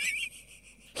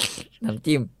น้ำ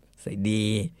จิ้มใส่ดี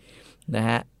นะ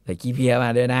ฮะใส่ขี้เพี้ยมา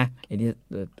ด้วยนะไอ้นี่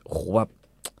โหแบบ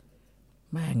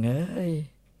แม่งเอ้ย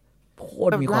โคต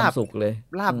รมีความสุขเลย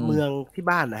ลาบเมืองที่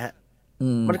บ้านนะฮะ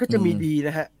มันก็จะมีดีน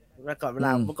ะฮะเมื่อ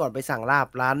ก่อนไปสั่งลาบ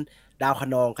ร้านดาวคะ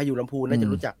นองใครอยู่ลำพูนน่าจะ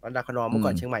รู้จักร้านดาวคะนองเมื่อก่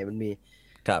อนเชียงใหม่มันมี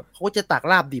เขาก็จะตัก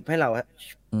ลาบดิบให้เราฮะ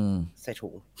ใส่ถุ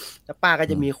งแล้วป้าก็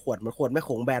จะมีขวดเหมือนขวดแม่โข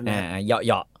งแบนนะเห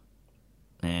ยาะ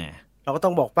เราก็ต้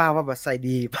องบอกป้าว่าแบบใส่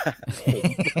ดีป้า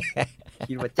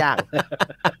กินมาจ้าง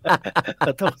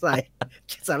ต้องใส่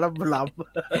สารบลับ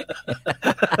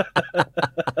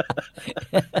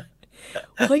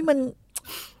เฮ้ย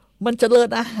มันเจริญ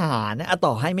อาหารนะต่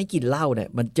อให้ไม่กินเหล้าเนี่ย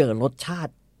มันเจอรสชา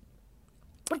ติ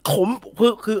มันขม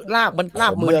คือลาบ มัน ลา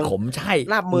บเมือง ขมใช่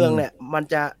ลาบเมืองเนี่ยมัน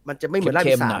จะไม่เหมือนลาบ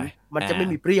อีสานมันจะไม่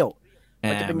มีเปรี้ยว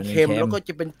มันจะเป็นเค็มแล้วก็จ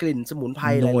ะเป็นกลิ่นสมุนไพร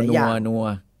หลายๆอย่างนัว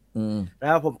แ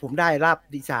ล้วผมได้ลาบ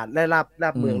อีสานได้ลา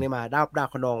บเมืองเนี่ยมาดาว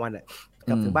ขนองมันเนี่ย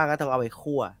กลับถึงบ้านก็ต้องเอาไป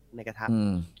คั่วในกระทะ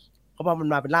เขาบอกมัน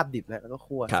มาเป็นลาบดิบนะแล้วก็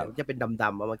คั่วมันจะเป็นด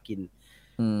ำๆเอามากิน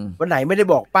วันไหนไม่ได้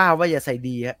บอกป้าว่าอย่าใส่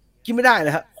ดีฮะกินไม่ได้เล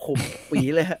ยฮะขมปี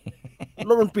เลยฮะร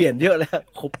สมันเปลี่ยนเยอะเลยฮะ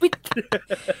ขมปิด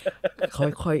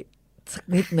ค่อยๆสัก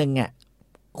นิดนึงอ่ะ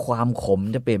ความขม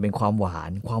จะเปลี่ยนเป็นความหวา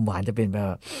นจะเป็นแบ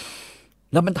บ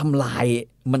แล้วมันทำล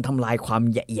ายความ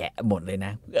แย่ๆหมดเลยน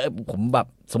ะผมแบบ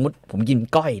สมมติผมกิน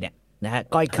ก้อยเนี่ยนะฮะ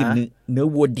ก้อยคือเนื้อ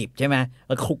วัวดิบใช่ไหมแ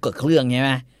ล้วคลุกกับเครื่องใช่ไห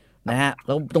มนะฮะแ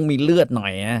ล้วต้องมีเลือดหน่อ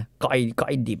ยนะก้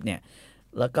อยดิบเนี่ย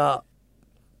แล้วก็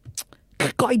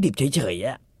ก้อยดิบเฉยๆ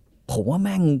อ่ะผมว่าแ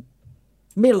ม่ง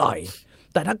ไม่อร่อย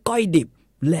แต่ถ้าก้อยดิบ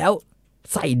แล้ว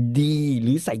ใส่ดีห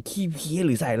รือใส่ขี้เพี้ยห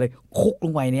รือใส่อะไรคลุกล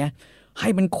งไปเนี่ยให้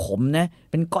มันขมนะ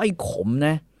เป็นก้อยขมน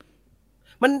ะ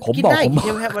มันกินได้ใ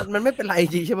ช่ไหมครับมันไม่เป็นไร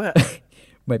จริงใช่ไหม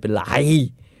ไม่เป็นไร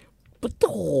ปะโถ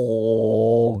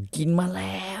กินมาแ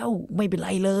ล้วไม่เป็นไร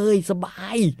เลยสบา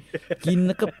ยกินแ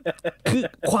ล้วก็คือ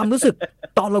ความรู้สึก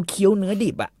ตอนเราเคี้ยวเนื้อ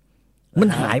ดิบอ่ะมัน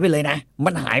หายไปเลยนะมั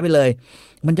นหายไปเลย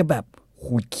มันจะแบบ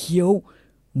หูเคี้ยว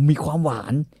มีความหวา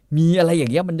นมีอะไรอย่า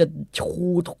งเงี้ยมันจะชู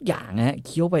ทุกอย่างฮะเ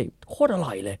คี้ยวไปโคตรอ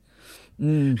ร่อยเลย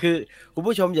คือคุณ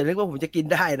ผู้ชมอย่านึกว่าผมจะกิน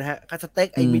ได้นะฮะสเต็ก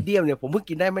ไอ้มีเดียมเนี่ยผมเพิ่ง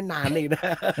กินได้ไม่นานเองนะ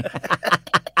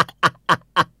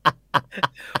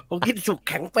ผมกินสุกแ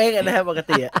ข็งเป๊กนะฮะปก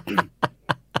ติ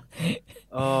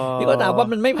พี่ก็ถามว่า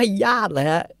มันไม่พยาธิเลย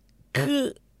ฮะคือ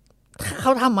ถ้าเข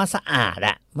าทำมาสะอาด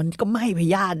อ่ะมันก็ไม่พ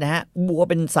ยาธินะฮะบัว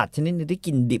เป็นสัตว์ชนิดนึงที่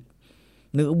กินดิบ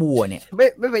เนื้อบัวเนี่ย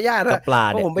ไม่พยาธินะ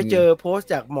เพราะผมไปเจอโพสต์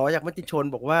จากหมอจากมติชน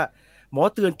บอกว่าหมอ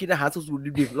เตือนกินอาหารสุก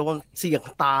ๆดิบๆระวังเสี่ยง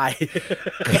ตาย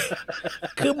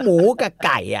คือหมูกับไ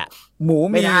ก่อ่ะหมู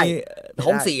มีท้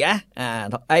องเสีย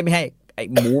ไม่ให้ไอ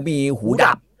หมูมีหู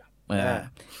ดับ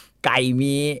ไก่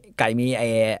มีไ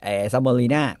อซัมโบลี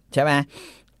น่าใช่ไหม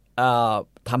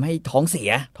ทำให้ท้องเสี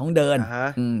ยท้องเดิน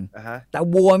แต่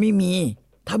วัวไม่มี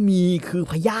ถ้ามีคือ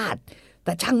พยาธิแ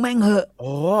ต่ช่างแม่งเหอะโ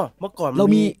อ้เมื่อก่อน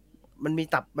มันมี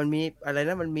ตับมันมีอะไรน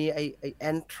ะมันมีไอแอ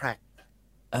นแทรก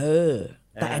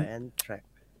แต่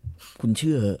คุณเ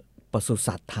ชื่อปศุ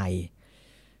สัตว์ไทย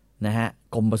นะฮะ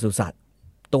กรมปศุสัตว์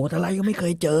ตัวอะไรก็ไม่เค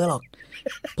ยเจอหรอก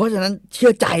เพราะฉะนั้นเชื่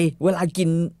อใจเวลากิน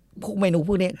พวกเมนูพ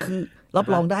วกนี้คือรับ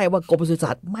รองได้ว่ากรมปศุ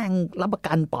สัตว์แม่งรับประ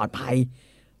กันปลอดภัย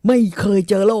ไม่เคย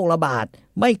เจอโรคระบาด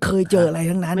ไม่เคยเจออะไร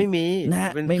ทั้งนั้นไม่มีน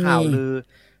ะเป็นข่าวลือ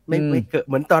ไม่เกิดเ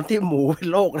หมือนตอนที่หมูเป็น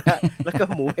โรคนะแล้วก็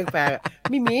หมูแพงๆ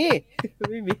ไม่มี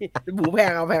หมูแพ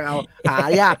งเอาหา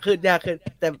ยากขึ้น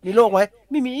แต่มีโรคไหม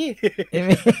ไม่มี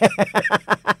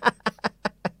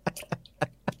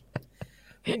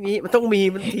มันต้องมี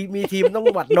มีทีมต้อง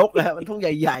หวัดนกนะมันต้อง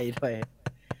ใหญ่ๆหน่อย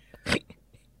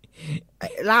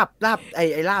ลาบไ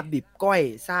อ้ลาบดิบก้อย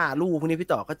ซ่าลูกพวกนี้พี่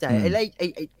ต่อเข้าใจ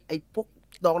ไอ้พวก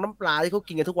ดองน้ำปลาที่เขา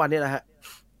กินกันทุกวันนี่แหละฮะ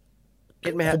เก็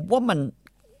ตไหมฮะผมว่ามัน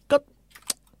ก็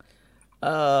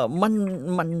มั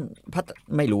น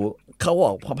ไม่รู้เขาบ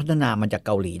อกพอพัฒนามันจากเ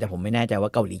กาหลีแต่ผมไม่แน่ใจว่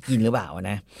าเกาหลีกินหรือเปล่า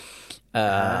นะ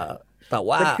แต่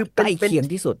ว่าใกล้เคียง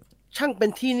ที่สุดช่างเป็น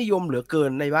ที่นิยมเหลือเกิ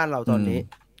นในบ้านเราตอนนี้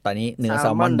เนื้อแซ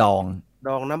ลมอนดอง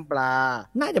น้ำปลา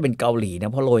น่าจะเป็นเกาหลีนะ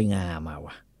เพราะโรยงามาว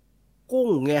ะกุ้ง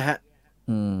ไงฮะ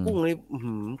กุ้งนี่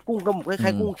กุ้งก็คล้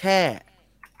ายๆกุ้งแค่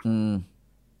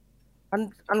มัน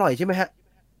อร่อยใช่ไหมฮะ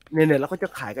เนี่ยแล้วก็จะ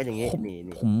ขายกันอย่างนี้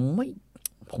นี่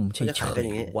ผมเฉย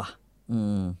ๆว่ะ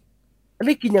อัน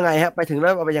นี้กินยังไงฮะไปถึงแล้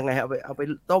วเอาไปยังไงฮะเอาไป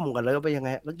ต้มกันแล้วไปยังไง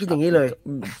แล้วกินอย่างนี้เลย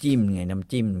จิ้มไงน้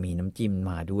ำจิ้มมีน้ำจิ้ม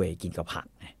มาด้วยกินกับผัก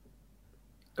ไง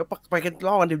ก็ไปกัน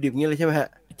ล่อกันดิบๆงี้เลยใช่ไหมฮะ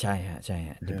ใช่ฮ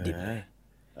ะดิบ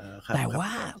ๆแต่ว่า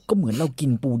ก็เหมือนเรากิ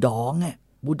นปูดองอ่ะ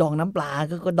ปูดองน้ำปลา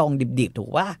ก็ดองดิบๆถูก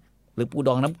ป่ะหรือปูด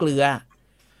องน้ำเกลือ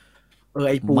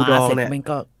ไอปูดองเนี่ยมัน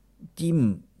ก็จิ้ม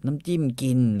น้ำจิ้ม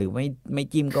กินหรือไม่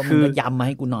จิ้มก็มึงก็ยำมาใ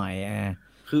ห้กูหน่อย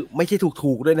คือไม่ใช่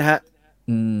ถูกด้วยนะฮะ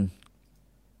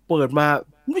เปิดมา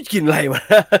ไม่กินอะไรวะ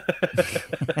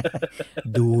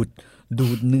ดู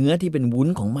ดเนื้อที่เป็นวุ้น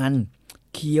ของมัน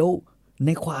เคี้ยวใน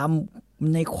คว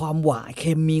ามหวานเ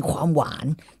ค็มมีความหวาน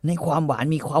ในความหวาน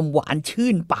มีความหวานชื่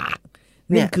นปาก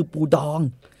นี่คือปูดอง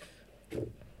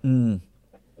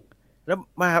แล้ว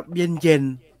มาเย็น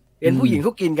เห็นผู้หญิงเข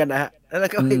ากินกันนะฮะแล้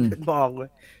วก็ไปมองเลย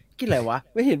กินอะไรวะ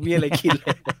ไม่เห็นมีอะไรกินเล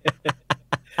ย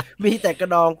มีแต่กระ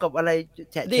ดองกับอะไร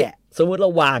แฉะสมมติเรา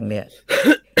วางเนี่ย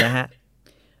นะฮะ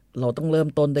เราต้องเริ่ม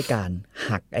ต้นด้วยการ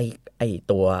หักไอ้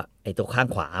ตัวข้าง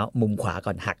ขวามุมขวาก่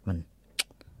อนหักมัน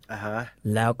อ่าฮะ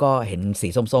แล้วก็เห็นสี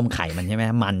ส้มๆไข่มันใช่ไหม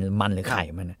มันหรือไข่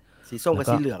มัน สีส้มกับ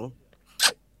สีเหลือง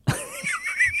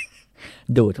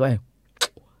ดูดด้วย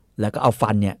แล้วก็เอา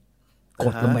ฟันเนี่ยก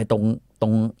ดลงไปตร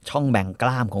งช่องแบ่งก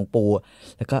ล้ามของปู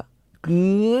แล้วก็กึ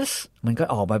สมันก็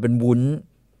ออกมาเป็นวุ้น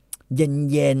เ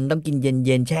ย็นๆต้องกินเ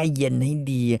ย็นๆแช่เย็นให้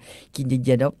ดีกินเ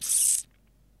ย็นๆแล้ว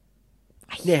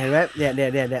เนี่ยเห็นไหมเ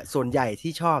นี่ยส่วนใหญ่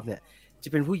ที่ชอบเนี่ยจะ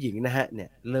เป็นผู้หญิงนะฮะเนี่ย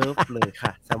เลิฟเลยค่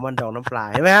ะแซลมอนดองน้ำปลา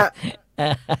เห็นไหมฮะ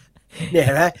เนี่ยเ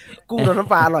ห็นไหมกุ้งดองน้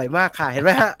ำปลาอร่อยมากค่ะเห็นไห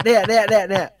มฮะเนี่ยเ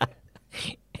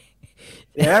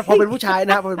ห็นไหมพอเป็นผู้ชาย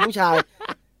นะพอเป็นผู้ชาย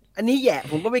อันนี้แย่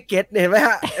ผมก็ไม่เก็ตเห็นไหมฮ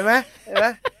ะเห็นไหม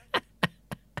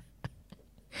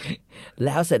แ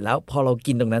ล้วเสร็จแล้วพอเรา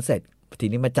กินตรงนั้นเสร็จที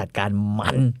นี้มาจัดการมั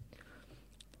น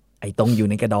ไอ้ตรงอยู่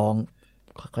ในกระดอง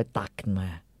ค่อยๆตักขึ้นมา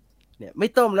เนี่ยไม่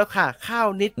ต้มแล้วค่ะข้าว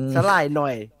นิดสลายหน่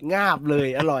อยงาบเลย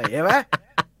อร่อยเห็นไหม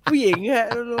ผู้หญิงฮะ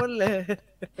ล้วนเลย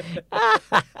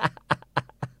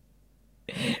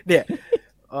เนี่ย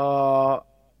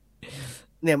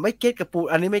เนี่ยไม่เก็ตกับปู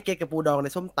อันนี้ไม่เก็ตกับปูดองใน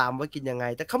ส้มตำว่ากินยังไง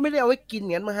แต่เขาไม่ได้เอาไว้กิน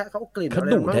งั้นมั้งฮะเขากลิ่นเขา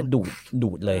ดู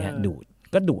ดเลยฮะ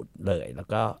ดูดเลยแล้ว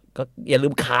ก็อย่าลื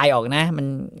มคายออกนะมัน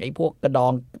ไอ้พวกกระดอ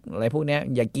งอะไรพวกเนี้ย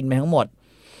อย่ากินไปทั้งหมด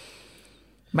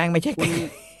แม่งไม่ใช่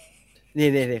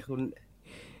นี่คุณ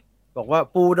บอกว่า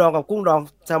ปูดองกับกุ้งดอง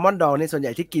แซลมอนดองนี่ส่วนให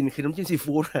ญ่ที่กินคือน้ำจิ้มซี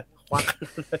ฟู้ดควัก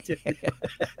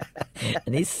อั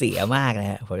นนี้เสียมากน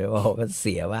ะผมจะบอกว่าเ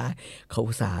สียว่าเขา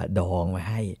อุตส่าห์ดองไว้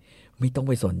ให้ไม่ต้องไ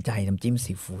ปสนใจน้ำจิ้ม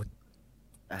ซีฟู้ด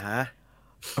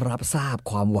รับทราบ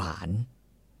ความหวาน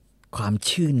ความ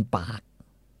ชื่นปาก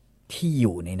ที่อ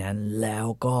ยู่ในนั้นแล้ว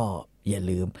ก็อย่า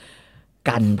ลืม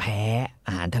กันแพ้อ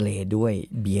าหารทะเลด้วย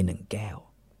เบียร์1 แก้ว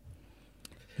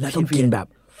แล้วต้องกินแบบ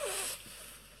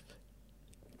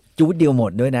จู๊ดเดียวหม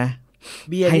ดด้วยนะ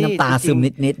เบียร์ให้น้ำตาซึม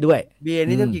นิดด้วยเบียร์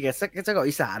นี่ต้องกินกับไส้กรอก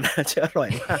อีสานจะอร่อย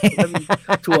มาก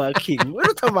ถั่วขิงไม่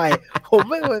รู้ทำไมผม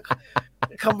ไม่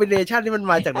คอมบิเนชันนี่มัน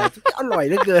มาจากไหนอร่อยเ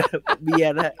หลือเกินเบีย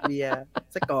ร์นะเบียร์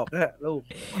ไส้กรอกนะลูก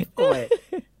โอ้ย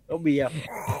แล้วเบียร์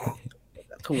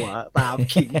ถั่วตาม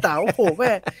ขิงตามโอ้โหแ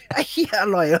ม่ไอ้เหี้ยอ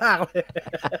ร่อยมากเลย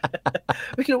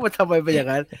ไม่รู้ว่าทำไมเป็นอย่าง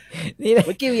นั้นนี่เ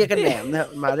มื่อกี้เบียร์กันแหนมนะ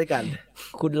มาด้วยกัน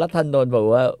คุณรัตนนท์บอก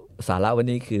ว่าสาระวัน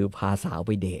นี้คือพาสาวไ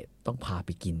ปเดทต้องพาไป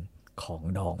กินของ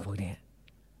ดองพวกนี้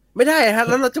ไม่ได้ฮะ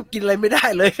แล้วเราจะกินอะไรไม่ได้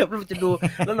เลยครับเราจะดู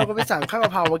แล้วเราก็ไปสั่งข้าวก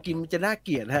ะเพรามากินมันจะน่าเก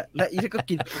ลียดฮะแล้วอีนี่ก็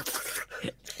กิน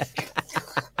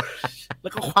แล้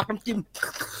วก็ควักน้ำจิ้ม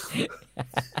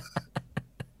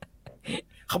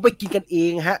เขาไปกินกันเอ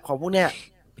งฮะของพวกเนี้ย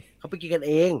เขาไปกินกัน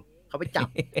เองเขาไปจับ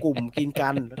กลุ่มกินกั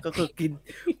นแล้วก็คือ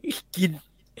กิน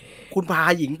คุณพา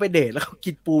หญิงไปเดทแล้วเขา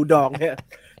กินปูดองเนี่ย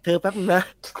เธอแป๊บนึงนะ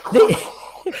นี่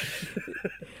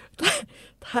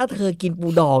ถ้าเธอกินปู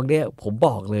ดองเนี่ยผมบ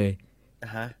อกเลย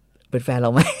เป็นแฟนเร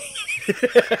าไหม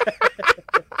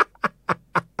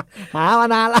หามา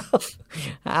นานแ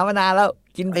ล้ว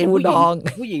กินปูดอง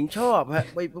ผู้หญิงชอบฮะ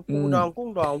ไปปูดองกุ้ง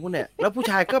ดองพวกเนี่ยแล้วผู้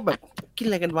ชายก็แบบกินอ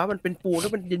ะไรกันวะมันเป็นปูแล้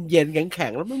วมันเย็นๆแข็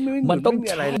งๆแล้วมันต้องมี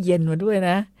อะไรเย็นมาด้วย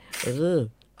นะ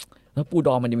แล้วปูด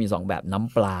องมันจะมี2แบบน้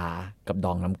ำปลากับด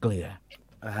องน้ำเกลือ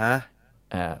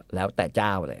แล้วแต่เจ้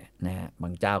าเลยนะฮะบา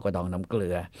งเจ้าก็ดองน้ำเกลื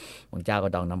อบางเจ้าก็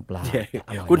ดองน้ำปลา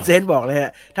คุณเซนบอกเลยฮ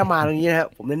ะถ้ามาตรงนี้นะครับ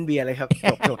ผมเล่นเบียร์เลยครับ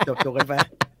จบกันไป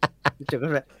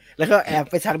แล้วก็แอบ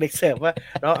ไปสั่งเด็กเสิร์ฟว่า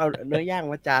เราเอาเนื้อย่าง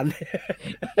มาจาน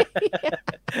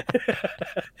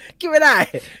กินไม่ได้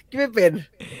กินไม่เป็น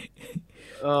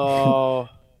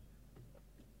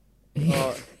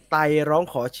ไตร้อง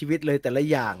ขอชีวิตเลยแต่ละ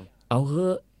อย่างเอาเถ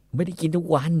อะไม่ได้กินทุก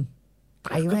วันไต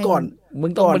แม่งก่อนมึ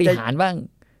งต้องบริหารบ้าง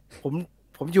ผ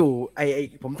มอยู่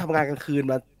ผมทำงานกลางคืน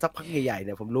มาสักพักใหญ่ๆเ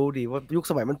นี่ยผมรู้ดีว่ายุค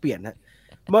สมัยมันเปลี่ยนนะ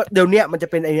เมื่อเดี๋ยวนี้มันจะ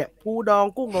เป็นไอเนี่ยปูดอง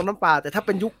กุ้งดองน้ำปลาแต่ถ้าเ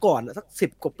ป็นยุคก่อนสัก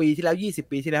10 กว่าปีที่แล้ว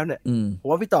20 ปีที่แล้วเนี่ยผม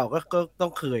ว่าพี่ต่อก็ต้อ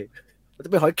งเคยมันจะ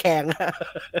เป็นหอยแครง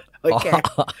หอยแคร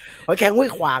งห้วย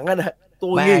ขวางนะตั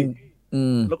วใหญ่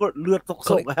แล้วก็เลือด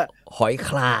ซกๆฮะหอย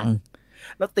คลาง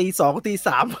แล้วตี 2 ตี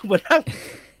 3เหมือนนั่ง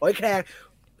หอยแครง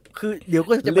คือเดี๋ยว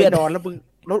ก็จะไปนอนแล้วมึง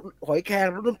แล้วหอยแครง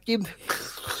แล้วน้ำจิ้ม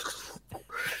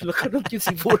แล้วก็น้ำจิ้ม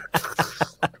ซีฟู้ด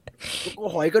แล้วก็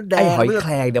หอยก็แดงหอยแค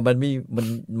รงเนี่ย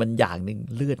มันอย่างนึง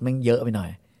เลือดแม่งเยอะไปหน่อย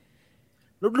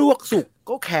แล้วลวกสุก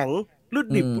ก็แข็งเลือด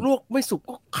ดิบลวกไม่สุก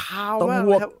ก็คาวมาก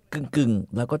ครับกึ่ง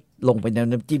แล้วก็ลงไปใน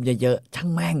น้ำจิ้มเยอะๆช่าง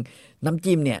แม่งน้ำ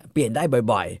จิ้มเนี่ยเปลี่ยนได้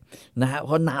บ่อยๆนะฮะเพ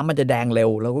ราะน้ำมันจะแดงเร็ว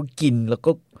แล้วก็กินแล้ว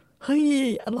ก็เฮ้ย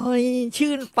อร่อย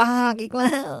ชื่นปากอีกแ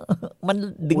ล้วมัน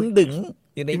ดึง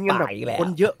อยู่ในปากอีกแล้วคน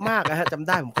เยอะมากนะฮะจำไ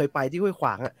ด้ผมเคยไปที่ห้วยขว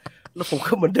างอะแล้วผม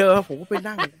ก็เหมือนเดิมผมก็ไป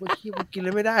นั่งไปขี้กินเล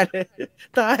ยไม่ได้เลย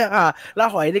ตายแล้ว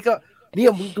หอยนี่ก็ เนี่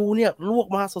ยมึงดูเนี่ยลวก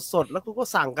มาสดๆแล้วก็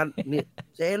สั่งกันนี่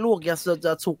เจ๊ลวกอย่าจ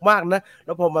ะสุกมากนะแ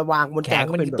ล้วพอมาวางบน แข็ จาน ง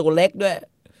ก็ มัน เป็นแบบ ตัวเล็กด้วย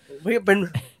ไม่เป็น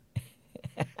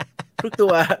ทุกตั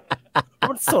ว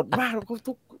มันสดมากแล้วก็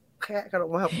ทุกแค่กันออ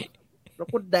กมาแล้ว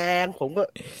ก็แดงผมก็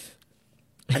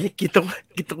อันนี้กินตรง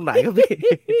ไหนครับพี่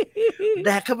แด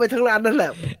กเข้าไปทั้งร้านนั่นแหล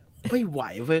ะ ไม่ไหว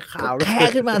เว้ยข่าว แค่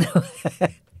ขึ้นมา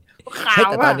ข่า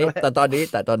ว แต่ต มา อน ก นี้ เลย แต่ต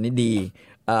อนนี้ดี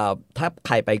ถ้าใ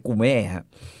ครไปกูเม่ฮะ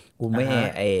กูเม่ อ่าฮ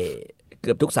ะ ไอเ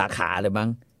กือบทุกสาขาเลยมั้ง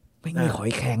ไม่มีหอ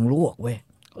ยแครงลวกเว้ย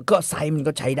ก็ไซส์มัน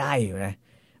ก็ใช้ได้อยู่นะ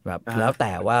แบบแล้วแ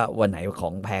ต่ว่าวันไหนขอ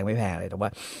งแพงไม่แพงเลยแต่ว่า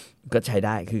ก็ใช้ไ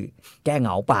ด้คือแก้เหง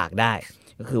าปากได้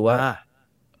ก็คือว่า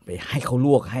ไปให้เขาล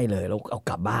วกให้เลยแล้วเอา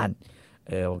กลับบ้าน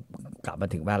กลับมา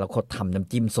ถึงบ้านแล้วเขาทำน้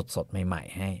ำจิ้มสดๆใหม่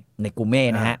ๆให้ในกูเม่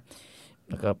นะฮะ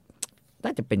แล้วก็น่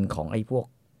าจะเป็นของไอ้พวก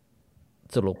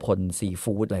สุรพลซี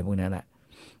ฟู้ดอะไรพวกนั้นแหละ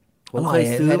ผมเคย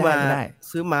ซื้อมา ได้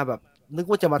ซื้อมาแบบ นึก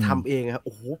ว่าจะมาทำเองครับโ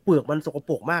อ้โหเปลือกมันสก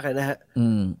ปรกมากเลยนะฮะ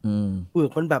เปลือ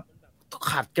กมันแบบ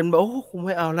ขัดกันแบบโอ้โหคุไ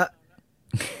ม่เอาละ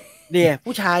เนี่ย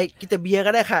ผู้ชายกินแต่เบียร์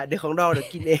ก็ได้ค่ะ เดี๋ยวของเราเดี๋ยว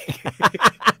กินเอง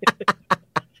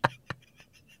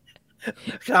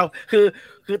เรา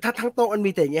คือถ้าทั้งโต๊ะมัน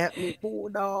มีแต่อย่างเงี้ยมีปู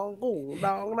ดองกุ้งด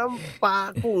องน้ำปลา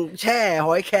กุ้งแช่ห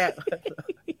อยแครง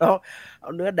เอ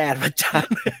าเนื้อแดดมาจาน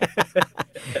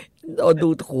โดนดู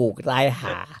ถูกตายห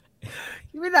า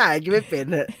กินไม่ได้กินไม่เป็น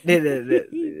เนี่ยเ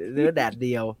นื้อแดดเ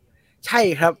ดียว ใช่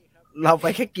ครับ เราไป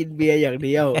แค่กินเบียร์อย่างเ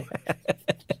ดียว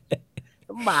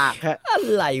ลำบากฮะ อะ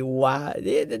ไรวะ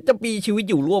นี่จะมีชีวิต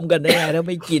อยู่ร่วมกันได้ไงแล้ว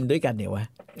ไม่กินด้วยกันเนี่ยวะ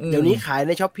เดี๋ยวนี้ขายใ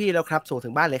นช้อปปี้แล้วครับส่งถึ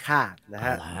งบ้านเลยค่ะนะฮ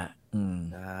ะ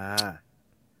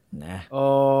นะ อ๋อ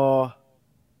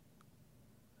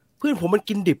เพื่อนผมมัน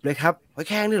กินดิบเลยครับหอย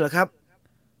แครงนี่เหรอครับ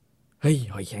เฮ้ย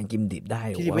หอยแครงกินดิบได้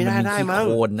กินดิบไม่ได้ ว่า ได้ ขี้ มั้ง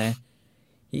โคลนนะ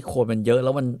ขี้โคลนมันเยอะแล้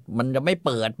วมันจะไม่เ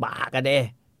ปิดปากกันเด้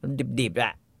มันดิบๆอ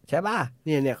ะใช่ป่ะ เ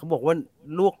นี่ยเขาบอกว่า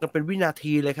ลวกกันเป็นวินา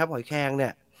ทีเลยครับ หอยแครงเนี่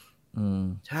ย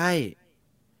ใช่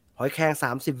หอยแครง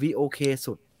30 วิโอเค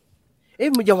สุด เอ๊ะ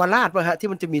มันเยาวราชป่ะฮะที่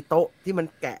มันจะมีโต๊ะที่มัน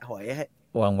แกะหอยให้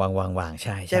วางใ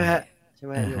ช่ ใช่ไหมฮะใช่ไ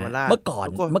หมเยาวราช เมื่อ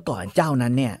ก่อนเจ้านั้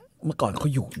นเนี่ย เมื่อก่อนเขา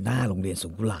อยู่หน้าโรงเรียนส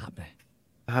วนกุหลาบเลย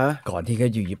ฮะ ก่อนที่เขา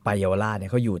อยู่ไปเยาวราชเนี่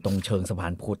ยเขาอยู่ตรงเชิงสะพา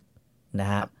นพุทธนะ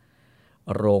ฮะ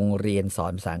โรงเรียนสอ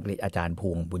นภาษาอังกฤษอาจารย์พ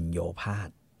วงบุญโยภาส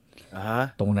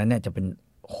ตรงนั้นเนี่ยจะเป็น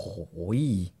โอ้ย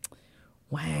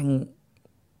แม่ง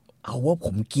เอาว่าผ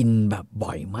มกินแบบ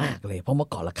บ่อยมากเลยเพราะเมื่อ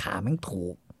ก่อนราคาแม่งถู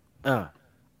ก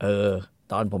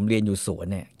ตอนผมเรียนอยู่สวน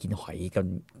เนี่ยกินหอย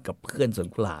กับเพื่อนสวน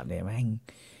กุหลาบเนี่ยแม่ง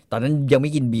ตอนนั้นยังไ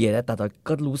ม่กินเบียร์นะแต่ตอน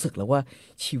ก็รู้สึกแล้วว่า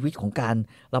ชีวิตของการ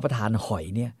รับประทานหอย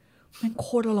เนี่ยแม่งโค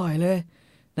ตรอร่อยเลย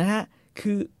นะฮะ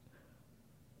คือ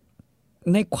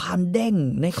ในความเด้ง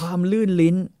ในความลื่น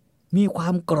ลิ้นมีควา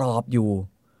มกรอบอยู่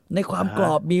ในความกร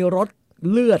อบมีรส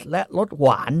เลือดและรสหว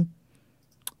าน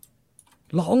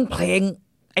ร้องเพลง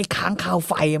ไอ้ค้างคาว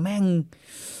ไฟแม่ง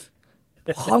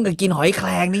พร้อมกับกินหอยแคร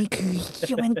งนี่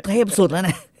คือแม่งเทพสุดแล้ว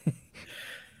นะ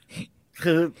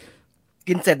คือ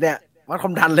กินเสร็จเนี่ยวัดคว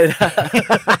ามดันเลยนะ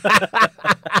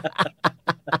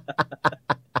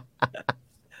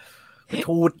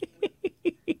ทูด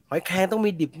หอยแครงต้องมี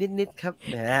ดิบนิดๆครับ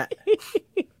นะฮะ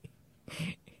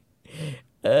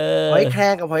หอยแคร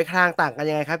งกับหอยครางต่างกัน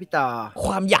ยังไงครับพี่ต่อค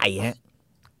วามใหญ่ฮะ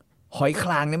หอยค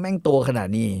รางเนี่ยแม่งตัวขนาด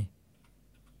นี้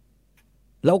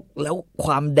แล้วค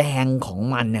วามแดงของ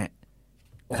มันเนี่ย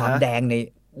ความแดงใน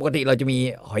ปกติเราจะมี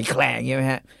หอยแครงใช่ไหม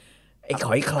ฮะไอ้ห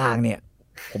อยครางเนี่ย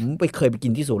ผมเคยไปกิ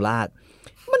นที่สุราษฎร์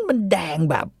มันแดง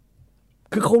แบบ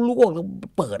คือเขาลวกแล้ว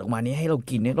เปิดออกมานี่ให้เรา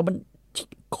กินเนี่ยแล้วมัน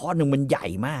ก้อนหนึ่งมันใหญ่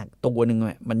มากตัวหนึ่ง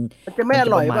มันจะไม่อ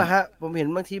ร่อยป่ะฮะผมเห็น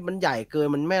บางทีมันใหญ่เกิน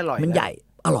มันไม่อร่อยมันใหญ่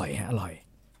อร่อยฮะอร่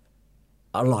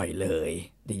อยเลย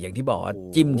แต่อย่างที่บอกว่า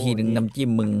จิ้มทีนึงน้ำจิ้ม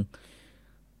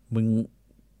มึง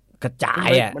กระจาย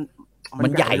อ่ะมั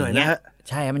นใหญ่เงี้ย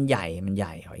ใช่มันใหญ่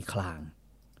หอยคลาง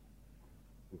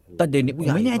แต่เดี๋ยวนี้ผม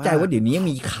ไม่แน่ใจว่าเดี๋ยวนี้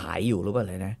มีขายอยู่หรือเปล่า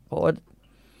เลยนะเพราะว่า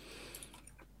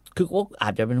คือก็อา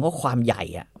จจะเป็นเพราะความใหญ่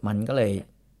อ่ะมันก็เลย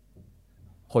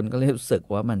คนก็เลยรู้สึก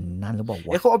ว่ามันนั่นหรือเปล่าว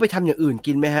ะเขาเอาไปทำอย่างอื่น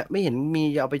กินไหมฮะไม่เห็นมี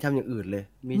เอาไปทำอย่างอื่นเลย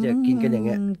มีจะกินกันอย่างเ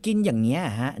งี้ยกินอย่างเงี้ย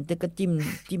ฮะแต่ก็จิ้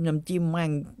มน้ำจิ้มแม่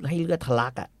งให้เลือดทะลั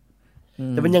กอ่ะ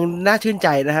แต่มันยังน่าชื่นใจ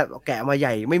นะครับแกะมาให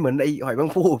ญ่ไม่เหมือนไอ้หอยแมง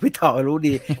ภู่พี่ต่อรู้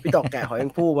ดีพี่ต่อแกะหอยแม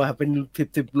งภู่มาเป็น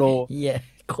10 โลเหี้ย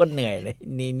โคตรเหนื่อยเลย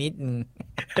นิด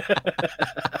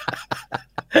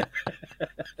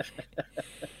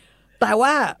แต่ว่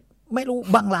าไม่รู้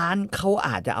บางร้านเขาอ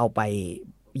าจจะเอาไป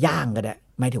ย่างก็ได้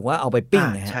หมายถึงว่าเอาไปปิ้ง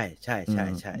นะฮะใช่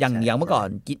อย่างเมื่อก่อน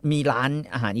มีร้าน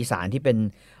อาหารอีสานที่เป็น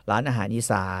ร้านอาหารอี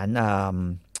สาน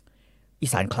อี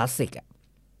สานคลาสสิก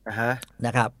น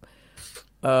ะครับ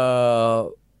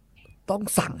ต้อง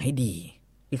สั่งให้ดี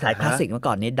อีสานคลาสสิกเมื่อ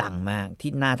ก่อนนี้ดังมากที่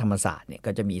หน้าธรรมศาสตร์เนี่ย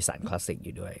ก็จะมีอีสานคลาสสิกอ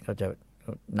ยู่ด้วยเขาจะ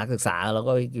นักศึกษาแล้ว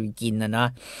ก็กินนะ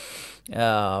เอ่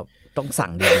อต้องสั่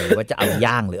งดีๆว่าจะเอา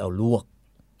ย่างหรือเอาลวก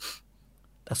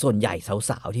แต่ส่วนใหญ่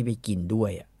สาวๆที่ไปกินด้ว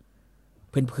ย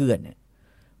เพื่อนๆเนี่ย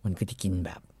มันก็จะกินแ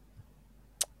บ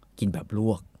บล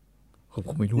วกผ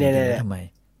มไม่รู้ทำไม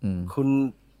คุณ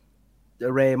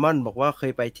เรมอนบอกว่าเค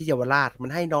ยไปที่เยาวราชมั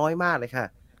นให้น้อยมากเลยค่ะ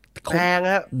แพง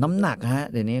ครับน้ำหนักฮะ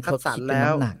เดี๋ยวนี้เขาคิดเป็น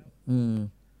น้ำหนัก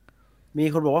มี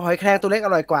คนบอกว่าหอยแครงตัวเล็กอ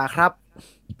ร่อยกว่าครับ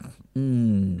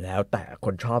แล้วแต่ค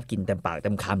นชอบกินเต็มปากเต็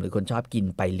มคำหรือคนชอบกิน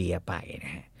ไปเลียไปน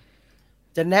ะฮะ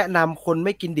จะแนะนำคนไ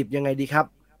ม่กินดิบยังไงดีครับ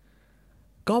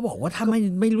ก็บอกว่าถ้า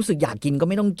ไม่รู้สึกอยากกินก็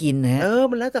ไม่ต้องกินนะ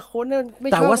มันแล้วแต่คนนั่นไม่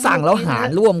ชอบแต่ว่าสั่งแล้วหาร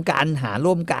ร่วมกัน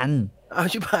เอา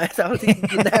ชิบหายสั่งที่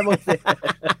กินได้หมดสิ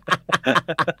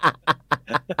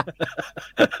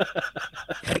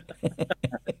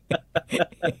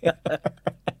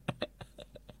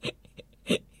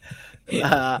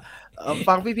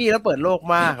ฟังพี่ๆแล้วเปิดโลก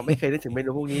มากไม่เคยนึกถึงเมนู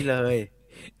พวกนี้เลย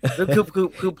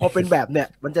คือพอเป็นแบบเนี่ย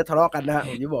มันจะทะเลาะกันนะผ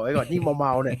มจะบอกไว้ก่อนที่เม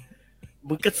าเนี่ย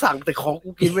มึงก็สั่งแต่ของกู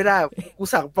กินไม่ได้กู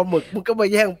สั่งปลาหมึกมึงก็มา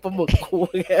แย่งปลาหมึกกู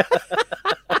ไง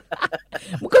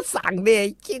มึงก็สั่งดิ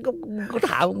กู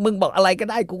ถามมึงบอกอะไรก็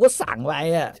ได้กูก็สั่งไป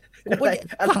กูก็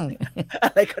สั่งอ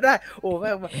ะไรก็ได้โอ้แม่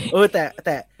แ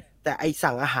ต่ไอ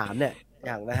สั่งอาหารเนี่ยอ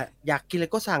ย่างนะฮะอยากกินอะไร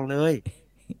ก็สั่งเลย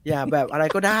อย่าแบบอะไร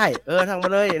ก็ได้ทางมา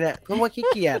เลยเนี่ยเพราะว่าขี้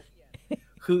เกียจ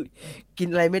คือกิน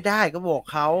อะไรไม่ได้ก็บอก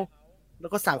เขาแล้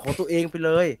วก็สั่งของตัวเองไปเ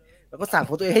ลยแล้วก็สั่งข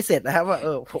องตัวเองให้เสร็จนะครับว่า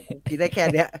ผมกินได้แค่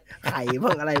เนี้ยไข่บ้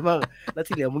างอะไรบ้างแล้ว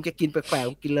ที่เหลือมึงจะกินแปลก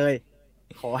ๆกินเลย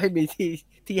ขอให้มี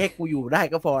ที่ให้กูอยู่ได้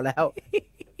ก็พอแล้ว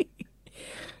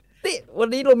นี่วัน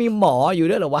นี้เรามีหมออยู่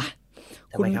ด้วยเหรอวะ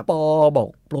คุณปอบอก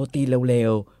โปรตีนเร็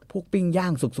วๆพวกปิ้งย่า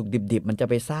งสุกๆดิบๆมันจะ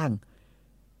ไปสร้าง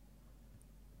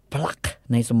พลัก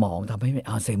ในสมองทำให้เป็น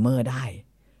อัลไซเมอร์ได้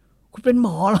คุณเป็นหม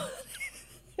อเหรอ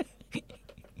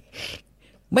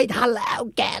ไม่ทันแล้ว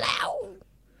แก่แล้ว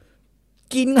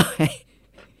กินหน่อย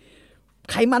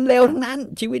ไขมันเร็วทั้งนั้น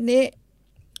ชีวิตนี้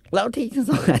แล้วที่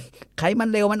สำคัญไขมัน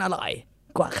เร็วมันอร่อย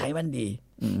กว่าไขมันดี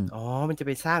มันจะไ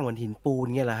ปสร้างเหมือนหินปูน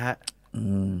เงี้ยเหรอฮะ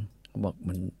บอก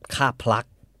มันค่าพลัก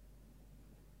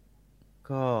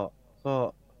ก็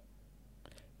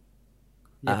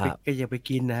อย่าไป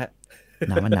กินนะฮะ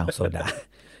น้ำมะนาวโซดา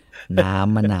น้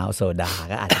ำมะนาวโซดา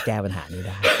ก็อาจจะแก้ปัญหานี้ไ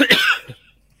ด้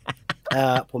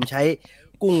ผมใช้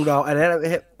กุ้งดองอะไรนะ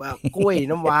กล้วย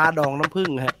น้ำว้าดองน้ำผึ้ง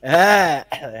ฮะ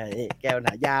แก้ปัญห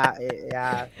ายา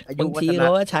อายุบางทีเข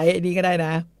าใช้นี่ก็ได้น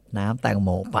ะน้ำแตงโม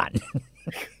ปั่น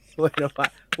กล้ว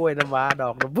ยน้ำว้าดอ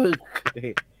งน้ำผึ้ง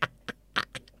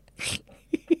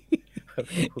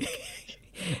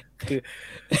คื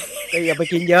ออย่าไป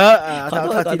กินเยอะเ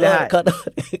ท่าที่ได้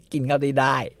กินเท่าที่ไ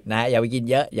ด้นะอย่าไปกิน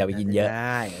เยอะไ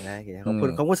ด้นะขอบ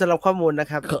คุณสำหรับข้อมูลนะ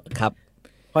ครับครับ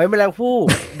หอยแมลงภู่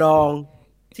ดอง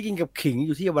ที่กินกับขิงอ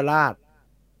ยู่ที่เยาวราช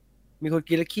มีคน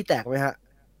กินแล้วขี้แตกไหมฮะ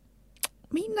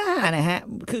ไม่น่านะฮะ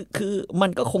คือมั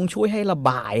นก็คงช่วยให้ระบ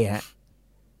ายฮะ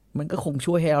มันก็คง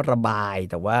ช่วยให้ระบาย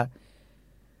แต่ว่า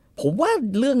ผมว่า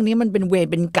เรื่องนี้มันเป็นเวร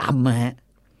เป็นกรรมฮะ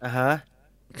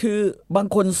คือบาง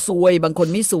คนซวยบางคน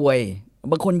ไม่ซวย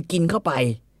บางคนกินเข้าไป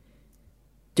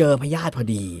เจอพยาธิพอ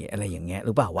ดีอะไรอย่างเงี้ยห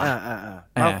รือเปล่าวะ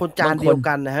บางคนจานเดียว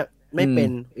กันนะฮะไม่เป็น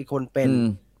อีกคนเป็น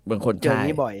บางคนเจอ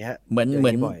นี้บ่อยฮะเหมื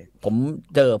อนผม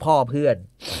เจอพ่อเพื่อน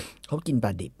เขากินปล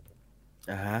าดิบ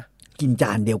กินจ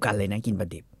านเดียวกันเลยนะกินปลา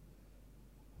ดิบ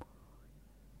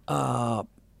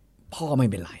พ่อไม่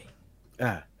เป็นไร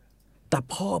แต่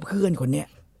พ่อเพื่อนคนเนี้ย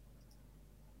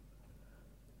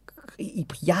อี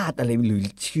พยาธิอะไรหรือ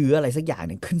เชื้ออะไรสักอย่างเ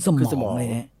นี่ยขึ้นสมองเลย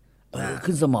นะ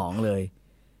ขึ้นสมองเลย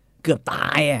เกือบตา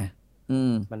ย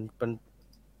มัน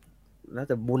แล้ว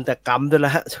แต่บุญแต่กรรมด้วยล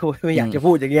ะฮะช่วยไม่อยากจะ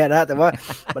พูดอย่างเงี้ยนะแต่ว่า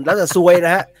มันแล้วแต่ซวยน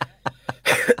ะฮะ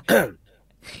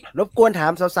รบกวนถา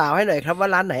มสาวๆให้หน่อยครับว่า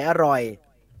ร้านไหนอร่อย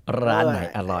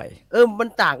มัน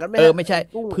ต่างกันไหมไม่ใช่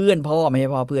เพื่อนพ่อไม่ใช่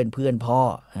พ่อเพื่อนพ่อ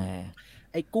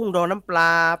ไอ้กุ้งดองน้ำปลา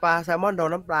แซลมอนดอง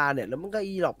น้ำปลาเนี่ยแล้วมันก็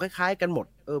อีหลอกคล้ายๆกันหมด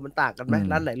มันต่างกันไหม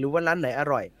ร้านไหนรู้ว่าร้านไหนอ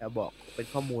ร่อยบอกเป็น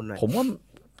ข้อมูลหน่อยผมว่า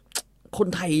คน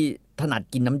ไทยถนัด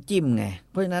กินน้ำจิ้มไง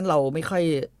เพราะฉะนั้นเราไม่ค่อย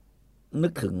นึ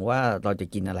กถึงว่าเราจะ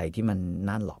กินอะไรที่มัน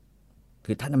นั่นหรอก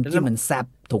คือถ้าน้ำจิ้มมันแซ่บ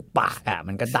ถูกปาก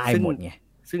มันก็ได้หมดไง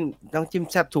ซึ่งน้ำจิ้ม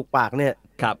แซ่บถูกปากเนี่ย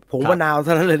ครับผงมะนาวเท่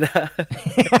านั้นเลยนะ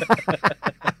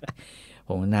ผ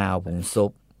งมะนาวผงซุ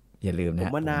ปอย่าลืมนะผ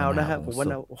งมะนาวนะฮะผงมะ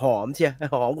นาวหอมเชีย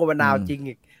หอมกว่ามะนาวจริง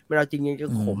อีกมะนาวจริงยังจะ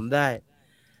ขมได้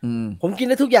ผมกิน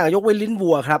ได้ทุกอย่างยกเว้นลิ้น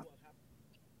วัวครับ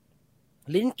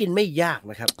ลิ้นกินไม่ยาก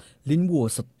นะครับลิ้นวัว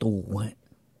สตูฮะ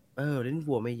ลิ้น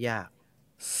วัวไม่ยาก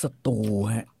สตู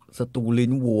ฮะสตูลิ้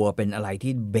นวัวเป็นอะไร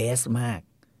ที่เบสมาก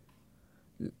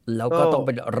แล้วก็ต้องเ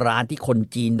ป็นร้านที่คน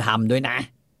จีนทำด้วยนะ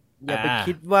อย่าไป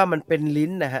คิดว่ามันเป็นลิ้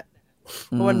นนะฮะ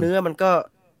เพราะว่าเนื้อมันก็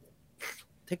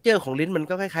เท็กเจอร์ของลิ้นมัน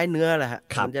ก็คล้ายๆเนื้อแหละฮะ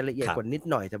มันจะละเอียดกว่านิด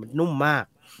หน่อยแต่มันนุ่มมาก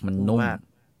มันนุ่ม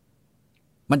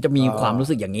มันจะมีความรู้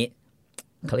สึกอย่างนี้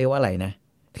เขาเรียกว่าอะไรนะ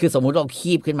คือสมมุติเรา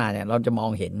คีบขึ้นมาเนี่ยเราจะมอ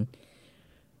งเห็น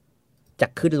จา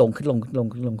กขึ้นลง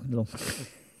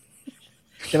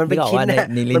แต่มันเป็นชิ้นนะ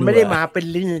มันไม่ได้มาเป็น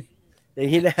ลิ้นอย่า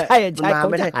งนี้นะใช่เขา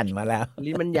จะหั่นมาแล้ว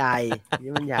ลิ้นมันใหญ่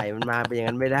มันมาเป็นอย่าง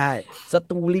นั้นไม่ได้ส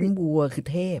ตูลิ้นวัวคือ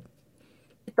เทพ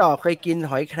พี่ต่อเคยกิน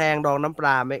หอยแครงดองน้ำปล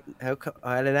าไหม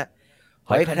อะไรนะ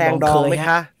หอยแครงดองไหม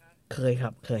คะเคยครั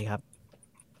บ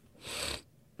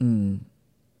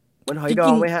เหมือนหอยดอ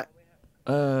งไหมฮะ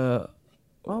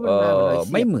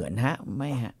ไม่เหมือนฮะไ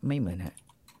ม่เหมือนฮะ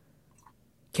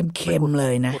เค็มๆเล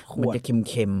ยนะมันจะเ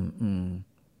ค็ม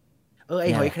ไอ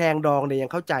หอยแครงดองเนี่ยยัง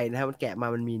เข้าใจนะฮะมันแกะมา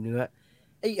มันมีเนื้อ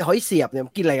ไอหอยเสียบเนี่ยมั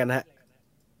นกินอะไรกันฮะ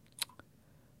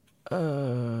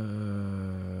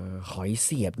หอยเ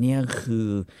สียบเนี่ยคือ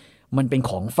มันเป็น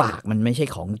ของฝากมันไม่ใช่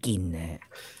ของกินนะฮะ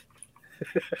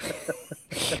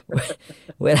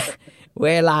เว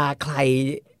ลาใค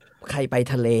รไป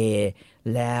ทะเล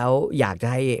แล้วอยากจะ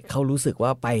ให้เขารู้สึกว่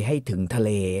าไปให้ถึงทะเ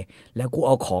ลแล้วกูเ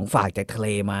อาของฝากจากทะเล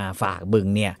มาฝากบึง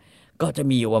เนี่ยก็จะ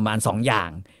มีอยู่ประมาณ2อย่าง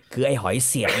คือไอ้หอยเ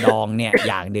สียบดองเนี่ย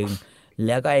อย่างหนึ่งแ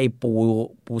ล้วก็ไอ้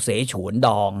ปูเสฉวนด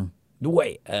องด้วย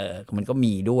มันก็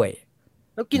มีด้วย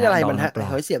แล้วกินอะไรมันฮะ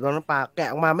หอยเสียบดองน้ำปลาแกะ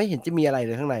ออกมาไม่เห็นจะมีอะไรเ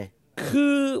ลยข้างในคื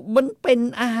อมันเป็น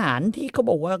อาหารที่เขา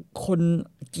บอกว่าคน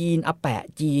จีนอาแปะ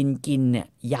จีนกินเนี่ย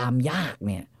ยามยาก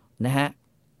เนี่ยนะฮะ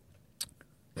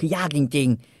คือยากจริง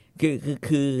ๆ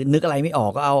คือนึกอะไรไม่ออ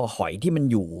กก็เอาหอยที่มัน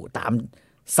อยู่ตาม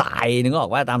ทรายนึกออก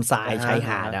ว่าตามทรายชายห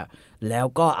าดอ่ะแล้ว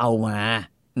ก็เอาม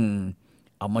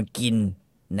ากิน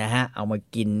นะฮะเอามา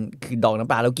กินคือดองน้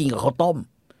ำปลาแล้วกินกับข้าวต้ม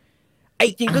ไอ้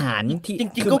อาหารที่จ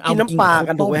ริงๆก็กินน้ำปลา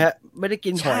กันถูกไหมฮะไม่ได้กิ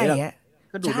นหอยหรอก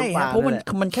ใช่ฮะเพราะ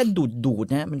มันแค่ดูด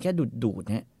นะมันแค่ดูด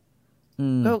นะ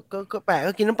ก็แปลก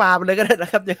ก็กินน้ำปลาไปเลยก็ได้นะ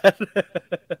ครับอย่างนั้น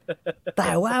แ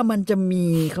ต่ว่ามันจะมี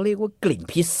เขาเรียกว่ากลิ่น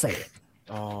พิเศษ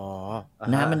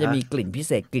นะมันจะมีกลิ่นพิเ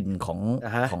ศษกลิ่นของ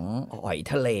หอย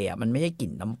ทะเลอ่ะมันไม่ใช่กลิ่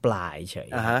นน้ำปลาเฉย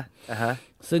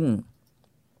ซึ่ง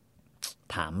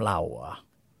ถามเรา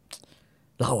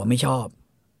ไม่ชอบ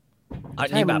อัน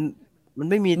นี้แบบมัน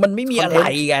ไม่มีอะไร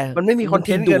ไงมันไม่มีคอนเท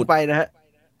นต์เกินไปนะฮะ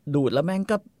ดูดแล้วแม่ง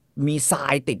ก็มีทรา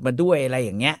ยติดมาด้วยอะไรอ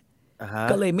ย่างเงี้ย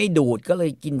ก็เลยไม่ดูดก็เล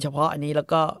ยกินเฉพาะอันนี้แล้ว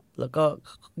ก็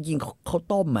ยิงข้าว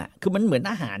ต้มอ่ะคือมันเหมือน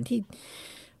อาหารที่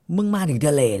มึงมาถึงท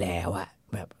ะเลแล้วอ่ะ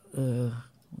แบบ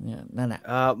เนี่ยนั่นแหละ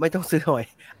ไม่ต้องซื้อหอย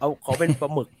ขอเป็นปลา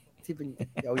หมึกที่เป็น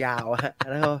ยาวๆฮะ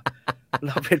แล้วเร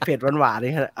าเผ็ดหวานๆ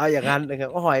นี่ฮะเอาอย่างนั้นนะครับ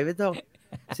หอยไม่ต้อง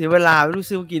เสียเวลาไม่รู้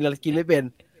ซื้อกินเรากินไม่เป็น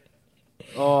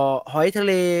หอยทะเ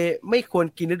ลไม่ควร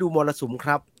กินฤดูมรสุมค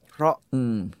รับเพราะ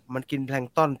มันกินแพลง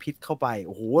ก์ต้นพิษเข้าไปโ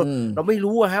อ้โหเราไม่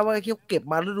รู้ฮะว่าเขาเก็บ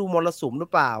มาฤดูมรสุมหรือ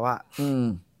เปล่าอ่ะ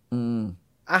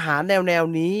อาหารแนว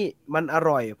นี้มันอ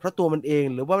ร่อยเพราะตัวมันเอง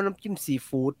หรือว่าน้ำจิ้มซี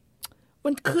ฟู้ดมั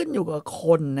นขึ้นอยู่กับค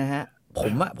นนะฮะ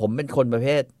ผมเป็นคนประเภ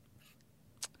ท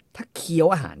ถ้าเคี้ยว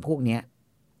อาหารพวกเนี้ย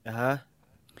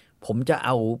ผมจะเอ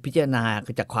าพิจารณา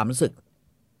จากความรู้สึก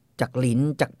จากลิ้น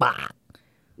จากปาก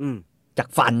จาก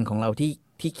ฟันของเรา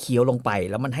ที่เคี้ยวลงไป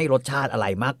แล้วมันให้รสชาติอะไร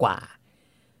มากกว่า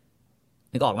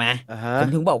นึกออกไหมผม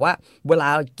ถึงบอกว่าเวลา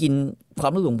กินควา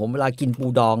มรู้สึกของผมเวลากินปู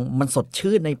ดองมันสด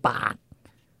ชื่นในปาก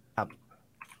ครับ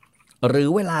หรือ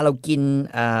เวลาเรากิน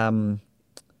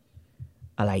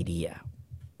อะไรดีอ่ะ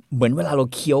เหมือนเวลาเรา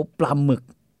เคี้ยวปลาหมึก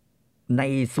ใน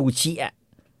ซูชิอ่ะ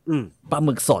ปลาห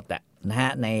มึกสดอ่ะนะฮ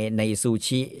ะในซู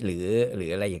ชิหรือ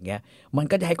อะไรอย่างเงี้ยมัน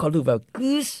ก็จะให้ความรู้สึกแบบ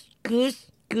กึ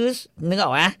สนึกออ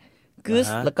กไหมกึส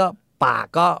แล้วก็ปาก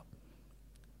ก็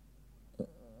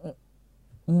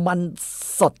มัน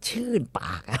สดชื่นป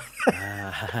าก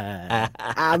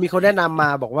มีคนแนะนำมา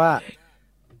บอกว่า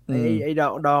ไอ้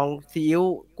ดองซีอิ๊ว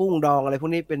กุ้งดองอะไรพว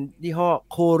กนี้เป็นยี่ห้อ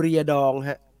โคเรียดอง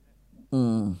ฮะ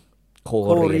โค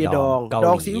เรียดอ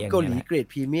งซีอิ๊วเกาหลีเกรด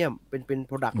พรีเมียมเป็นโ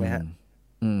ปรดักต์เลยฮะ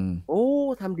โอ้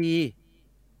ทำดี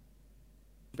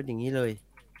เป็นอย่างนี้เลย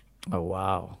ว้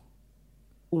าว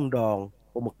กุ้งดอง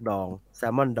ปลาหมึกดองแซ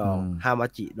ลมอนดองฮามา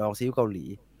จิดองซีอิ๊วเกาหลี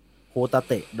โฮตา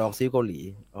เตะดองซีอิ๊วเกาหลี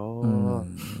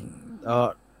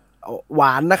หว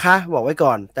านนะคะบอกไว้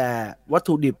ก่อนแต่วัต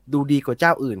ถุดิบดูดีกว่าเจ้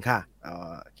าอื่นค่ะ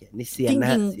นี่เซียนนะ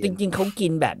จริงเขากิ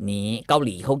นแบบนี้เกาห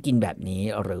ลีเขากินแบบนี้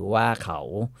หรือว่าเขา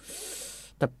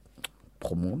แต่ผ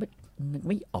มไ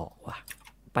ม่ออกว่ะ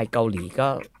ไปเกาหลีก็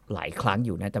หลายครั้งอ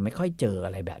ยู่นะแต่ไม่ค่อยเจออ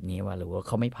ะไรแบบนี้ว่ะหรือว่าเ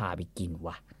ขาไม่พาไปกิน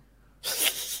ว่ะ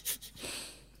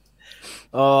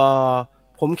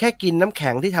ผมแค่กินน้ำแ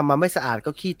ข็งที่ทำมาไม่สะอาด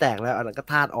ก็ขี้แตกแล้วอันนั้นก็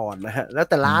ธาตุอ่อนนะฮะแล้ว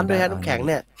แต่ร้านด้วยฮะน้ำแข็งเ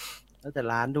นี่ยแล้วแต่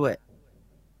ร้านด้วย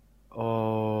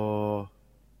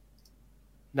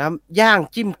น้ำย่าง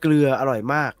จิ้มเกลืออร่อย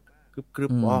มาก กรึ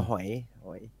บ อืม อ๋อห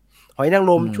อยนาง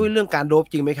รม อืม ช่วยเรื่องการโดป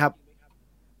จริงไหมครับ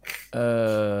เอ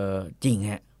จริง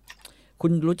ฮะ คุ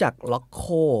ณรู้จักล็อกโค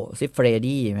ซิฟเฟร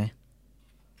ดี้ไหม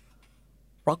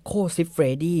ล็อกโคซิฟเฟร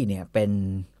ดี้เนี่ย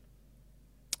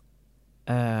เ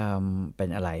อ่เป็น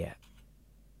อะไรอ่ะ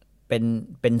เ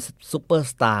ป็นซูเปอร์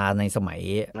สตาร์ในสมัย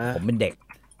นะ ผมเป็นเด็ก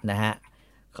นะฮะ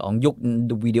ของยุค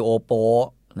ดูวิดีโอโป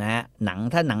นะฮะ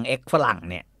ถ้าหนังเอ็กฝรั่ง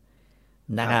เนี่ย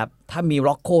นะครับ ถ้ามี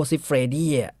ล็อกโคซิฟเฟร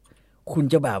ดี้อ่ะคุณ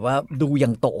จะแบบว่าดูอย่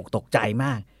างตกอกตกใจม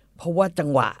าก เพราะว่าจัง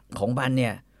หวะของมันเนี่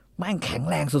ยแม่งแข็ง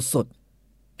แรงสุด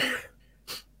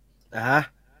ๆ อ่าฮะ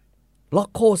ล็อก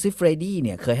โคซิฟเฟรดี้เ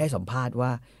นี่ยเคยให้สัมภาษณ์ว่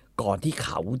าก่อนที่เข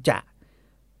าจะ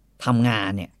ทำงาน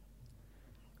เนี่ย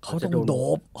เขาต้องโด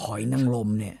บหอยนางรม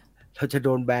เนี่ย เราจะโด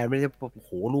นแบนไม่ใช่โอ้โห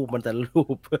รูปมันแต่รู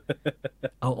ป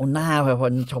เอาหน้าไป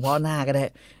เฉพาะหน้าก็ได้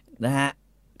นะฮะ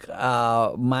เอ่อ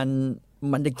มัน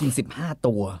มันจะกิน15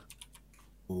 ตัว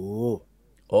โอ้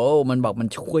โอ้มันบอกมัน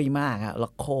ช่วยมากฮะล็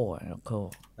อกโคอ่า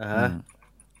อื ฮะ ม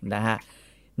นะฮะ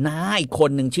น้าอีกคน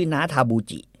หนึ่งชื่อน้าทาบู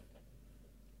จิ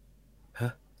ฮ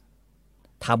ะ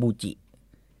ทาบูจิ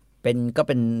ก็เ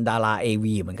ป็นดาราเอ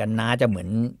วีเหมือนกันน้าจะเหมือน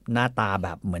หน้าตาแบ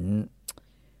บเหมือน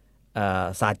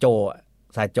ซาโ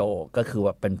จก็คือ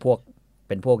ว่าเป็นพ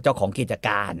วกเจ้าของกิจก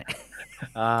าร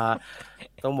อ่า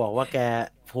ต้องบอกว่าแก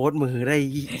โพสต์มือได้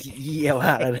เยี่ยม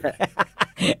ากเลยนะ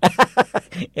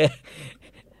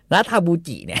น้าทาบู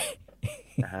จิเนี่ย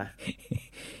อ่าฮะ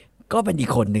ก็เป็นอี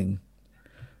กคนหนึ่ง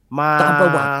มา ตามประ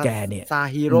วัติแกเนี่ย ซา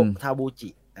ฮิโร่ทาบูจิ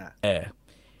อ่า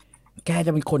แกจ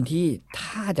ะเป็นคนที่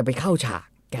ถ้าจะไปเข้าฉาก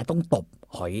แกต้องตบ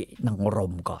หอยนางร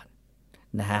มก่อน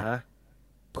นะฮะ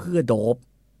เพื่อโดบ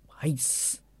ให้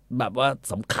แบบว่า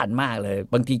สำคัญมากเลย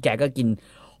บางทีแกก็กิน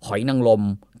หอยนางรม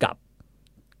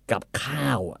กับข้า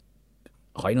วอะ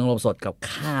หอยนางรมสดกับ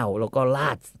ข้าว แล้วก็ร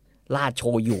าดโช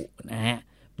ยุนะฮะ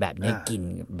แบบนี้กิน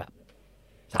แบบ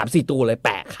3-4 ตัวเลยแป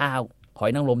ะข้าว หอย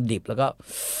นางรมดิบแล้วก็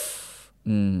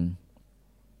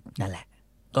นั่นแหละ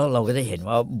ก็เราก็จะเห็น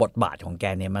ว่าบทบาทของแก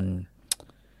เนี่ยมัน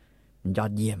ยอ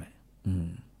ดเยี่ยมอ่ะ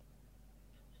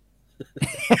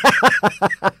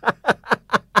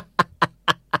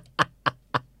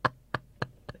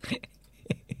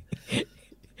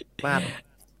มาด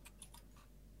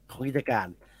ของกิจการ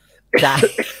ใช่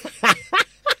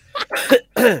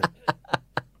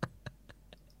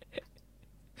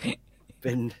เ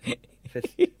ป็น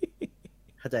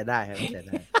เข้าใจได้ครับ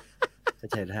เข้า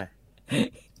ใจได้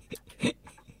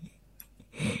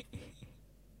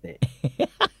นี่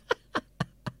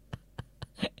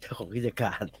เจ้าของกิจก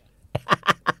าร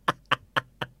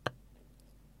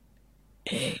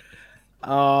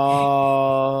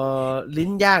ลิ้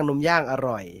นย่างนมย่างอ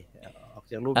ร่อยออก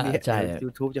จากรูปนี้ ใช่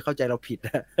YouTube จะเข้าใจเราผิดน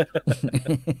ะ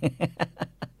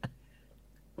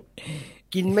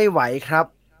กินไม่ไหวครับ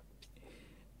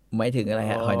ไม่ถึงอะไร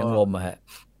ฮะหอยนางรมอะฮะ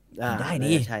ได้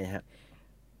ดิ ใช่ฮะ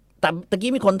แต่ตะ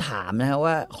กี้มีคนถามนะฮะ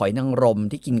ว่าหอยนางรม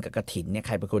ที่กินกับกระถินเนี่ยใ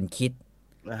ครเป็นคนคิด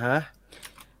ฮะ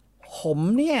ผม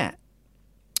เนี่ย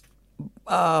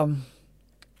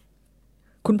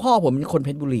คุณพ่อผมเป็นคนเพ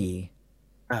ชรบุรี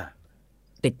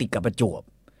ติดกับประจวบ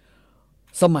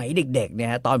สมัยเด็กๆเนี่ย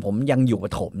ฮะตอนผมยังอยู่ปร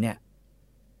ะถมเนี่ย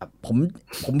ผ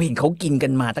มเห็นเขากินกั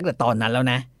นมาตั้งแต่ตอนนั้นแล้ว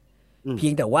นะ เพี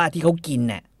ยงแต่ว่าที่เขากิน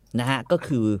เนี่ยนะฮะก็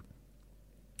คือ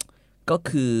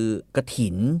กระถิ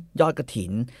นยอดกระถิ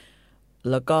น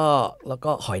แล้ว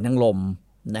ก็หอยนางรม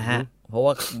นะฮะเพราะ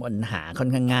ว่ามันหาค่อน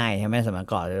ข้างง่ายใช่ไหมสมัย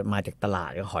ก่อนมาจากตลาด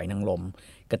ก็หอยนางรม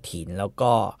กระถินแล้ว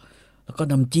ก็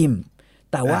น้ำจิ้ม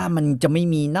แต่ว่ามันจะไม่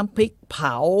มีน้ำพริกเผ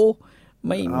า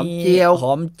ไม่มีห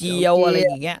อมเจียวอะไรอ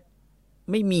ย่างเงี้ย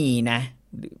ไม่มีนะ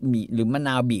หรือมะน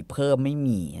าวบีบเพิ่มไม่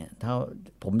มีเท่า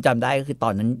ผมจำได้ก็คือตอ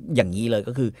นนั้นอย่างนี้เลย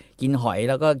ก็คือกินหอย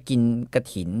แล้วก็กินกระ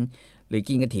ถิน หรือ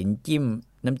กินกระถินจิ้ม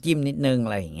น้ำจิ้มนิดนึงอ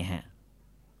ะไรอย่างเงี้ยฮะ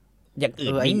อย่างอื่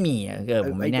นไม่มีผ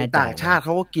มไม่แน่ใจต่างชาติเข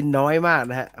าก็กินน้อยมาก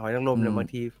นะฮะหอยนางรมเนี่ยบาง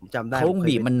ทีผมจำได้เขา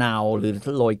บีบมะนาวหรือ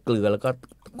โรยเกลือแล้วก็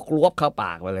กรวบเข้าป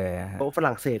ากไปเลยโอ้ฝ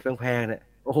รั่งเศสแพงๆเนี่ย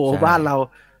โอ้โหบ้านเรา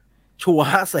ชัว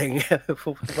เสง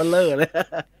มันเลอะเลย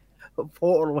โพล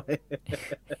งไป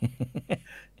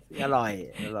อร่อย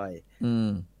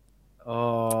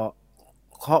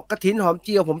กระถินหอมเ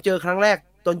จียวผมเจอครั้งแรก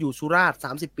ตอนอยู่สุราษฎร์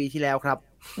30 ปีที่แล้วครับ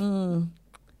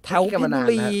แถวเพชรบุ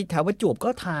รีแถวประจวบก็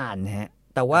ทานฮะ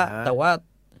แต่ว่า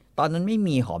ตอนนั้นไม่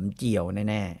มีหอมเจียว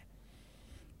แน่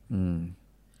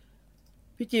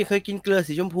ๆพี่จีเคยกินเกลือ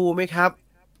สีชมพูไหมครับ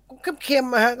ก็เค็ม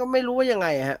ฮะก็ไม่รู้ว่ายังไง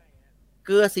ฮะเก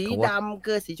ลือสีดำเก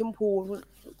ลือสีชมพู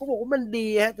ก็บอกว่ามันดี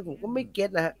ฮะแต่ผมก็ไม่เก็ต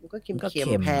นะฮะมันก็เค็ม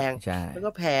แพงแล้ว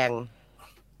ก็แพง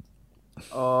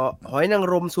หอยนาง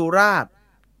รมสุราษฎร์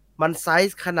มันไซ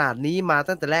ส์ขนาดนี้มา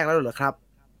ตั้งแต่แรกแล้วเหรอครับ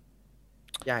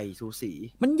ใหญ่สูสี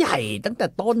มันใหญ่ตั้งแต่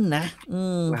ต้นนะ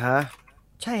ฮะ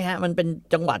ใช่ฮะ มันเป็น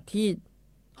จังหวัดที่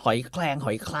หอยแครงห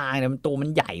อยคลางเนี่ยมันตัวมัน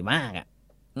ใหญ่มากอ่ะ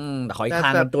แต่หอยคลา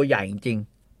งแต่มันตัวใหญ่จริง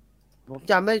ผม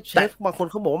จำได้เชๆแต่ฟบางคน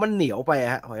เขาบอกว่ามันเหนียวไป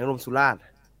ฮะหอยนางรมสุราษฎร์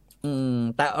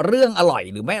แต่เรื่องอร่อย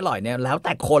หรือไม่อร่อยเนี่ยแล้วแ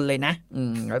ต่คนเลยนะ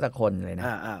แล้วแต่คนเลยนะ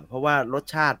เพราะว่ารส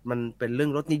ชาติมันเป็นเรื่อ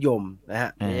งรสนิยมนะฮ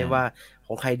ะไม่ใช่ว่าข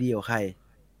องใครดีกว่าใคร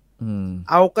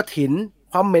เอากระถิน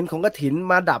ความเหม็นของกระถิน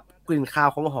มาดับกลิ่นคาว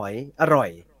ของหอยอร่อย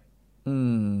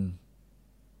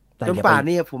แต่จนอย่าไปป่าน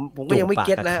นี้ผมก็ยังไม่เ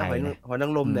ก็ตนะฮะหอยนา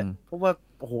งรมเนี่ยเพราะว่า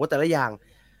โอ้โหแต่ละอย่าง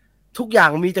ทุกอย่าง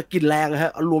มีแต่กลิ่นแรงฮ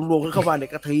ะเอารวมๆกันเข้ามาเนี่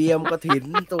ยกระเทียมกระถิน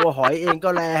ตัวหอยเองก็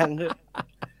แรง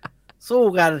สู้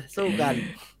กัน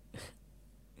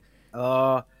เอ่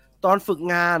อตอนฝึก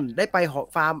งานได้ไป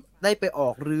ฟาร์มได้ไปออ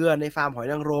กเรือในฟาร์มหอย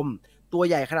นางรมตัว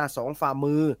ใหญ่ขนาด2 ฝ่า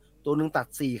มือตัวหนึ่งตัด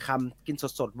4 คำกิน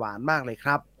สดๆหวานมากเลยค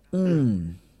รับ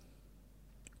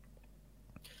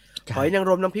หอยนาง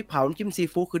รมน้ำพริกเผาน้ำจิ้มซี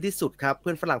ฟู้ดคือที่สุดครับเ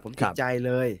พื่อนฝรั่งผมติดใจเ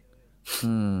ลย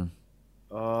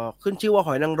ขึ้นชื่อว่าห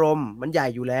อยนางรมมันใหญ่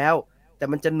อยู่แล้วแต่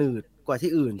มันจะหนืดกว่าที่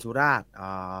อื่นสุราษฎร์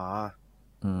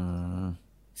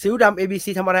ซีอิ๊วดำ ABC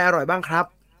ทำอะไรอร่อยบ้างครับ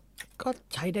ก็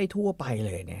ใช้ได้ทั่วไปเ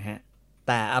ลยเนี่ยฮะแ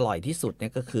ต่อร่อยที่สุดเนี่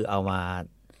ยก็คือเอามา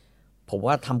ผม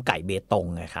ว่าทำไก่เบตง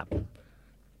ไงครับ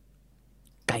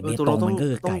ไก่เบตงมันก็คื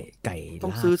อไก่ต้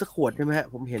องซื้อสักขวดใช่ไหมฮะ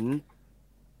ผมเห็น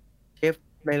เชฟ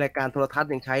ในรายการโทรทัศน์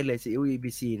ยังใช้เลยซีอิ๊ว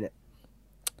ABC เนี่ย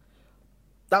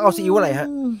ต้องเอาซีอิ๊วอะไรฮะ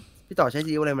พี่ต่อใช้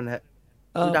ซีอิ๊วอะไรมันฮะ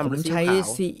ผมใช้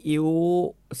ซี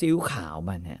อิ๊วขาว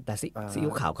มันฮะแต่ซีอิ๊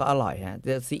วขาวก็อร่อยฮะแ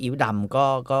ต่ซีอิ๊วดำ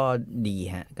ก็ดี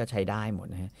ฮะก็ใช้ได้หมด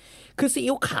นะฮะคือซี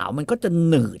อิ๊วขาวมันก็จะ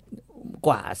หนืดก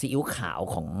ว่าซีอิ๊วขาว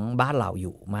ของบ้านเราอ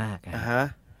ยู่มากฮะ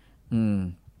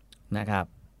นะครับ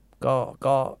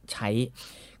ก็ใช้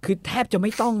คือแทบจะไ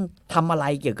ม่ต้องทำอะไร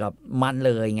เกี่ยวกับมันเ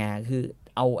ลยไงคือ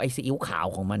เอาไอซีอิ๊วขาว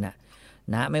ของมันน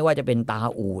ะไม่ว่าจะเป็นตา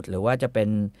อูดหรือว่าจะเป็น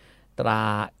ตรา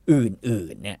อื่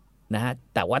นๆเนี่ยนะฮะ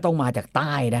แต่ว่าต้องมาจากใ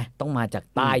ต้นะต้องมาจาก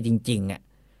ใต้จริงๆเนี่ย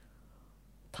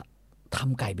ท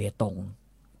ำไก่เบตง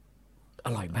อ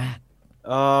ร่อยมาก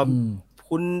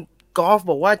คุณกอล์ฟ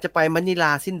บอกว่าจะไปมะนิล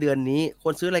าสิ้นเดือนนี้ค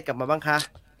วรซื้ออะไรกลับมาบ้างคะ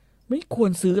ไม่คว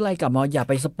รซื้ออะไรกลับมาอย่า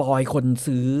ไปสปอยคน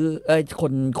ซื้อ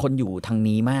คนอยู่ทาง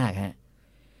นี้มากฮะ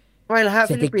ไม่ละฮะ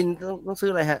ฟิลิปปินส์ต้องซื้อ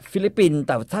อะไรฮะฟิลิปปินส์แ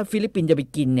ต่ถ้าฟิลิปปินส์จะไป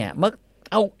กินเนี่ย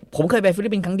ผมเคยไปฟิลิ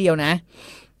ปปินส์ครั้งเดียวนะ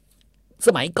ส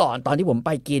มัยก่อนตอนที่ผมไ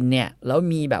ปกินเนี่ยแล้ว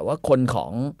มีแบบว่าคนข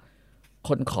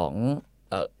อง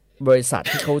บริษัท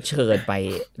ที่เขาเชิญไป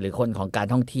หรือคนของการ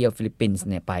ท่องเที่ยวฟิลิปปินส์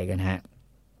เนี่ยไปกันฮะ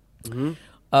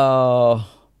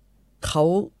เขา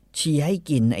ชี้ให้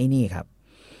กินไอ้นี่ครับ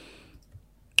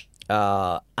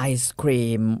ไอศครี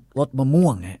มรสมะม่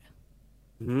วงฮะ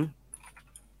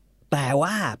แต่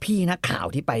ว่าพี่นักข่าว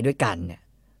ที่ไปด้วยกันเนี่ย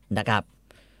นะครับ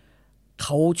เข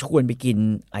าชวนไปกิน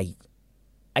ไ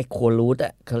อโคลูด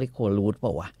เขาเรียกโคลูดเป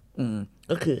ล่าวะ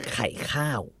ก็คือไข่ข้า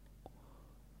ว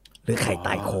หรือไข่ต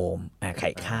ายโคมไข่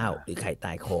ข้าวหรือไข่ต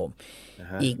ายโคม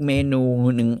อีกเมนู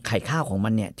หนึ่งไข่ข้าวของมั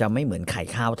นเนี่ยจะไม่เหมือนไข่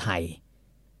ข้าวไทย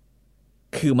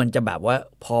คือมันจะแบบว่า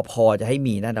พอจะให้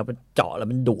มีนะแล้วมันเจาะแล้ว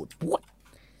มันดูดปวด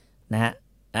นะฮะ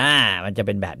มันจะเ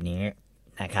ป็นแบบนี้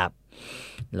นะครับ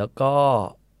แล้วก็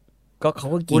เขา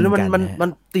ก็กินกันมั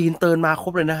นตีนเตินมาคร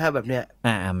บเลยนะฮะแบบเนี้ย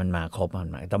มันมาครบมัน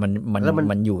แต่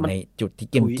มันอยู่ในจุดที่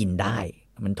กินได้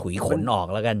มันถุยขนออก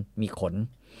แล้วกันมีขน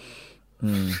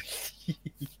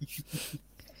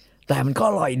แต่มันก็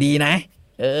อร่อยดีนะ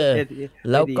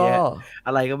แล้วก็อ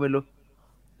ะไรก็ไม่รู้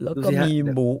แล้วก็มี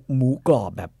หมูกรอ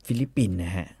บแบบฟิลิปปินส์น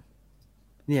ะฮะ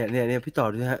เนี่ยพี่ต่อ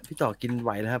ดูฮะพี่ต่อกินไหว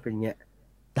แล้วครับเป็นเงี้ย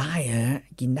ได้ฮะ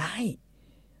กินได้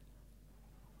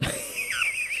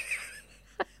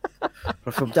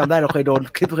ผมจำได้เราเคยโดน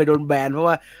คลิปเคยโดนแบนเพราะ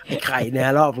ว่าไอ้ไข่เนี่ย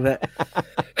รอบนี้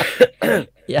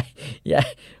อย่า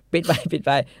ปิดไ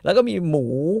ปแล้วก็มีหมู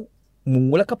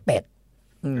แล้วก็เป็ด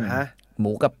ห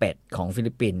มูกับเป็ดของฟิ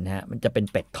ลิปปินส์ฮะมันจะเป็น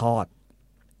เป็ดทอด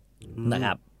นะค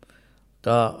รับ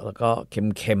แล้วก็เ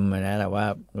ค็มๆนะแต่ว่า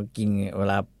เรากินเว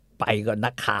ลาไปก็นั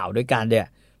กข่าวด้วยกันเนี่ย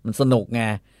มันสนุกไง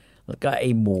แล้วก็ไอ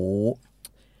หมู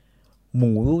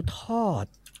ทอด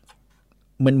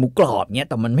มันหมูกรอบเนี้ย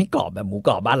แต่มันไม่กรอบแบบหมูก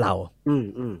รอบบ้านเรา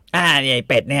เนี่ย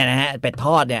เป็ดเนี่ยนะฮะเป็ดท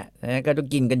อดเนี่ยก็ต้อง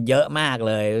กินกันเยอะมาก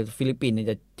เลยฟิลิปปินส์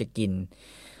จะกิน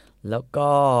แล้วก็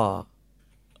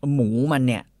หมูมัน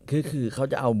เนี่ยคือเขา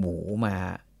จะเอาหมูมา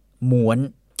ม้วน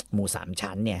หมู3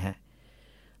 ชั้นเนี่ยฮะ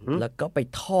แล้วก็ไป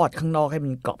ทอดข้างนอกให้มั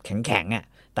นกรอบแข็ง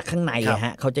ๆแต่ข้างในฮ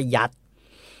ะเขาจะยั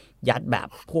ดแบบ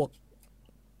พวก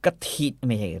กระถินไ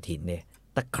ม่ใช่กระถินเนี่ย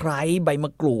ตะไคร้ใบม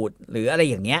ะกรูดหรืออะไร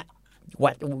อย่างเงี้ย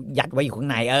ยัดไว้อยู่ข้าง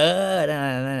ใน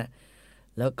นั่น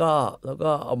แล้วก็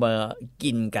เอามา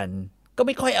กินกันก็ไ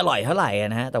ม่ค่อยอร่อยเท่าไหร่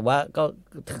นะฮะแต่ว่าก็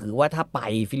ถือว่าถ้าไป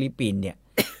ฟิลิปปินส์เนี่ย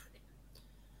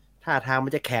ท่าทางมั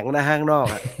นจะแข็งนะข้างนอก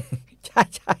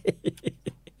ใช่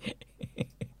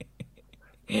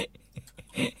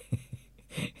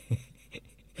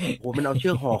โอ้มันเอาเชื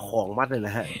อกห่อของมัดเลยน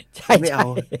ะฮะ ใช่ ไม่ ใช่ เอา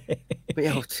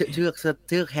เชื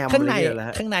อกแฮม ข้าง อะไร ใน เงี้ยเหรอฮ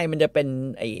ะ ข้างในมันจะเป็น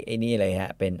ไอ้นี่เลยฮ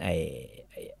ะ เป็นไอ้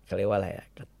เขาเรียกว่าอะไรอะ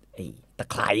ไอ้ตะ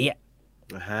ไคร้อ่ะ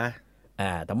ฮะ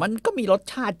แต่มันก็มีรส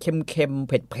ชาติเค็มๆ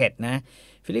เผ็ดๆนะ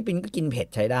ฟิลิปปินส์ก็กินเผ็ด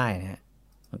ใช้ได้นะฮะ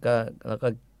แล้วก็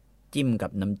จิ้มกั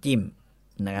บน้ำจิ้ม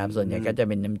นะครับ ส่วนใหญ่ก็จะเ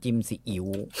ป็นน้ำจิ้มซีอิ๊ว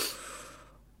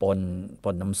ป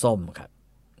นน้ำส้มครับ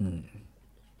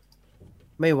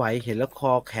ไม่ไหวเห็นแล้วค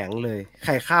อแข็งเลย ไ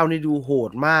ข่ข้าวนี่ดูโห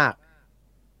ดมาก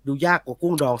ดูยากกว่า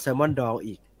กุ้งดองแซลมอนดอง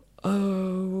อีก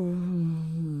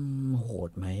โหด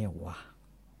ไหมวะ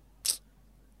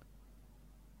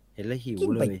เห็นแล้วหิว กิน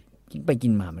เล ไป ย กิ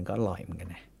นมามันก็อร่อยเหมือนกัน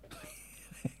นะ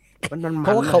มัน เพร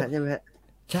าะว่าเขา ใช่ไหมฮะ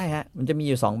ใช่ฮะ มันจะมี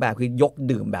อยู่2แบบคือยก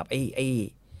ดื่มแบบไอ้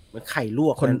เหมือนไข่ลว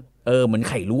ก คน นั้น เหมือน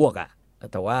ไข่ลวกอ่ะ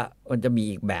แต่ว่ามันจะมี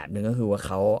อีกแบบหนึ่งก็คือว่าเ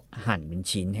ขาหั่นเป็น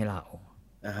ชิ้นให้เรา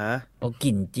ฮะ เอาก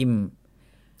ลิ่นจิ้ม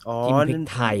อ๋อ จิ้มพริ นั่ ก น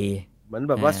ไทย เหมือน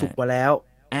แบบว่าสุกมาแล้ว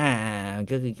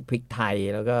ก็คือพริกไทย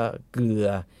แล้วก็เกลือ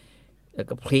แล้ว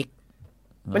ก็พริก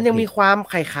มันยังมีความ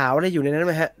ไข่ขาวอะไรอยู่ในนั้นไ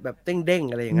หมฮะ แบบเด้ง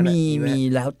ๆอะไรอย่างนั้น มี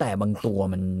แล้วแต่บางตัว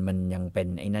มันยังเป็น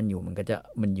ไอ้นั่นอยู่มันก็จะ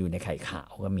มันอยู่ในไข่ขา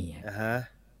วก็มีฮะ ฮะ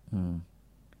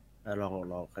ลอ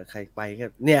งใครไปก็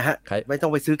เนี่ยฮะ ไม่ต้อ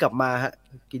งไปซื้อกลับมาฮะ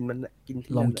กิน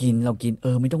ที่ ลองกิน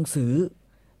ไม่ต้องซื้อ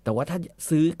แต่ว่าถ้า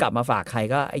ซื้อกลับมาฝากใคร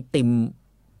ก็ไอติ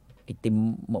ม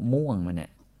มะม่วงมันเนี่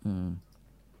ย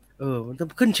มันจะ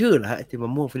ขึ้นชื่อเหรอฮะไอติมมะ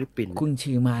ม่วงฟิลิปปินส์ ขึ้น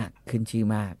ชื่อมาก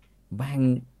แม่ง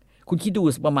คุณคิดดู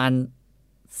ประมาณ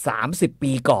30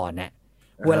 ปีก่อนเนี่ย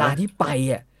เวลาที่ไป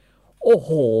โอ้โห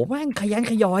แม่งขยัน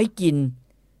ขย้อย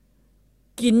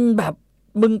กินแบบ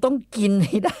มึงต้องกินใ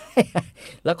ห้ได้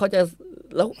แล้วเขาจะ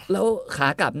แล้วขา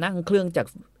กลับนั่งเครื่อง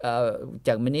จ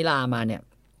ากมะนิลามาเนี่ย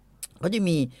เขาจะ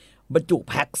มีบรรจุ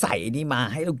แพ็คใส่นี่มา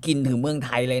ให้เรากินถึงเมืองไ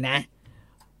ทยเลยนะ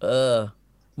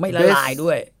ไม่ละลายด้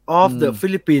วย of the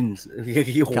Philippines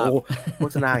โอ้โหโฆ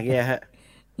ษณาอย่างเงี้ยฮะ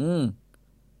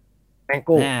แมงโ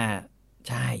ก้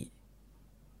ใช่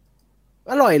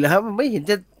อร่อยเหรอครับมันไม่เห็น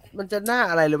มันจะน่า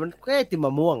อะไรเลยมันแค่ไอติมม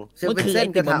ะม่วงเซเว่นเส้น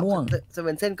ก็ถามเซเ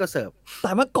ว่นเส้นก็เสิร์ฟแ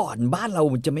ต่เมื่อก่อนบ้านเรา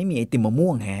จะไม่มีไอติมมะม่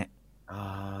วงฮะ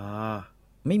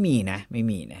ไม่มีนะ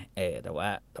แต่ว่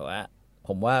าผ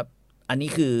มว่าอันนี้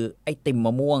คือไอติมม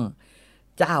ะม่วง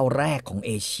เจ้าแรกของเ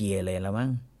อเชียเลยแล้วมั้ง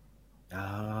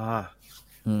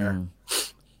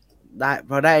ได้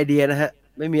พอได้ไอเดียนะฮะ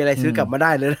ไม่มีอะไรซื้อกลับมาไ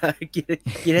ด้เลยนะ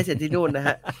กินให้เสร็จที่นู่นนะฮ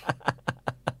ะ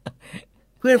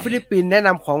เพื่อนฟิลิปปินส์แนะน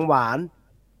ำของหวาน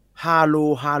ฮาโล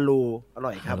อร่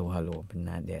อยครับฮาโลเป็นห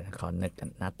น้าเดี๋ยวเขานึกกัน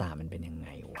หน้าตามันเป็นยังไง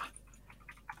วะ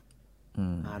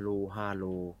ฮาโล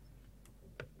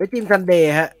ไปจิมซันเด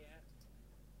ย์ฮะ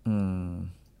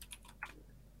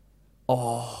อ๋อ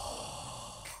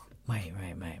ไม่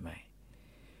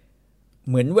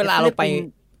เหมือนเวลาเราไป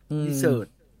ดีเซอร์ท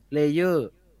เลเยอร์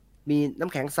มีน้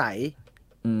ำแข็งใส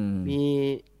มี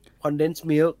คอนเดนซ์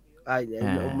มิลค์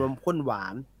นมข้นหวา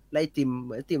นไล่ติมเห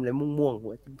มือนติมอะไรม่วงหั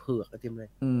วติมเผือกติมอะไร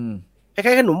คล้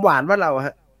ายๆขนมหวานบ้านเราฮ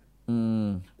ะ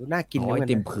ดูน่ากินนะ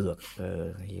ติมเผือก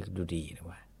ดูดีนะ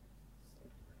ว่ะ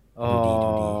ดูดี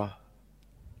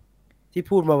ที่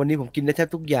พูดมาวันนี้ผมกินได้แทบ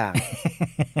ทุกอย่าง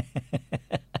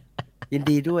ยิน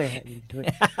ดีด้วยฮะ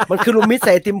มันคือลูมิสใ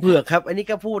ส่ติมเผือกครับอันนี้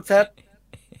ก็พูดซะ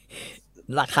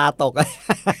ราคาตก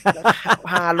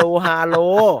ฮาโล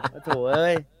โถ่เ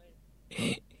อ้ย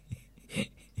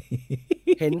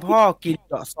เห็นพ่อกิน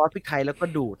เจาะซอสพริกไทยแล้วก็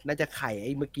ดูดน่าจะไข่ไ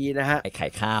อ้เมื่อกี้นะฮะไอ้ไข่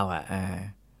ข้าว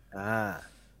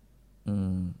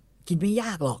กินไม่ย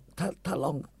ากหรอกถ้า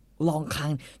ลองครั้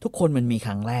งทุกคนมันมีค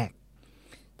รั้งแรก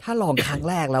ถ้าลองครั้ง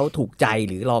แรกแล้วถูกใจ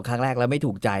หรือลองครั้งแรกแล้วไม่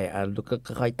ถูกใจก็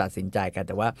ค่อยตัดสินใจกันแ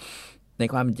ต่ว่าใน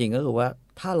ความจริงก็คือว่า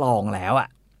ถ้าลองแล้ว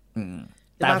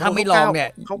แต่ถ้าไม่ลองเนี่ย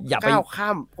อย่าไปก้าว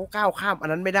ข้ามอัน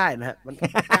นั้นไม่ได้นะฮะมัน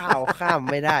ก้าวข้าม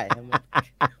ไม่ได้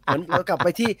เหมือนเรากลับไป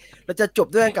ที่เราจะจบ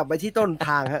ด้วยกันกลับไปที่ต้นท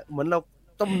างฮะเหมือนเรา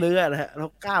ต้มเนื้อนะฮะเรา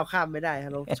ก้าวข้ามไม่ได้ฮ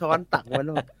ะเราช้อนตักมัน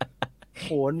โห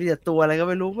มีแต่ตัวอะไรก็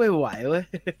ไม่รู้ไม่ไหวเว้ย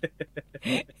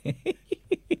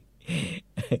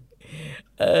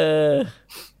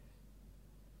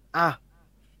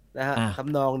นะฮะท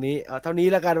ำนองนี้เอาเท่านี้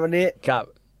แล้วกันวันนี้ครับ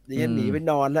ดิฉันหนีไป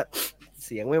นอนแล้วเ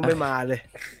สียงไม่มาเลย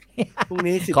พรุ่ง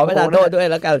นี้10 ขอไม่ขอโทษด้วย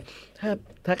แล้วกัน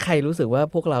ถ้าใครรู้สึกว่า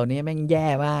พวกเราเนี่ยแม่งแย่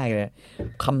มากเลย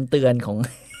คำเตือนของ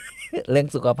เรื่อง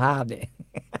สุขภาพเนี่ย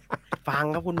ฟัง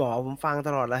ครับคุณหมอผมฟังต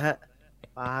ลอดแล้วฮะ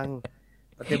ฟัง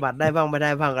ปฏิบัติได้บ้างไม่ได้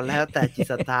บ้างกันแล้วแต่จิต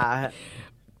ศรัทธาฮะ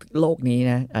โลกนี้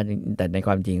นะแต่ในค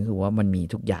วามจริงก็คือว่ามันมี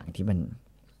ทุกอย่างที่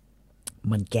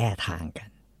มันแก้ทางกัน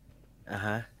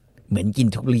เหมือนกิน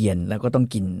ทุเรียนแล้วก็ต้อง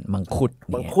กินมังคุด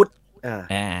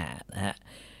นะฮะ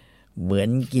เหมือน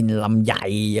กินลำไย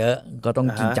เยอะก็ต้อง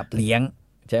กินจับเลี้ยง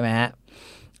ใช่ไหมฮะ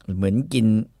เหมือนกิน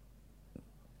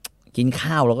กิน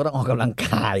ข้าวเราก็ต้องออกกำลังก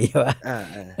ายใช่ปะ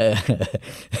เออ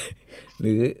ห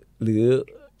รือ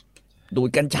ดูด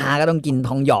กัญชาก็ต้องกินท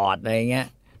องหยอดอะไรเงี้ย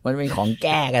มันเป็นของแ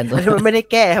ก้กันมันไม่ได้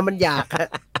แก้มันอยาก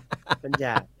มันอย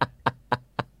าก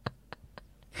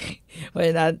เพราะฉ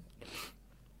ะนั้น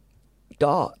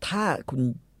ก็ถ้าคุณ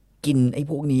กินไอ้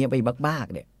พวกนี้ไปมาก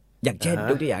ๆเนี่ยอย่างเช่น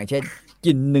ยกตัวอย่างเช่น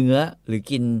กินเนื้อหรือ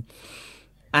กิน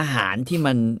อาหารที่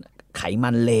มันไขมั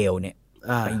นเลวเนี่ย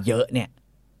ไปเยอะเนี่ย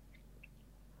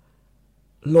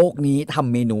โลกนี้ท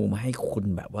ำเมนูมาให้คุณ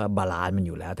แบบว่าบาลานซ์มันอ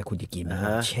ยู่แล้วแต่คุณจะกินมั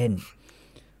นเช่น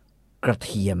กระเ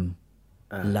ทียม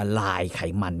ละลายไข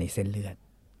มันในเส้นเลือด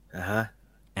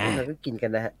เราก็กินกั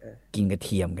นนะฮะกินกระเ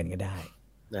ทียมกันก็ได้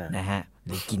นะฮะห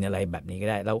รือกินอะไรแบบนี้ก็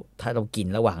ได้แล้วถ้าเรากิน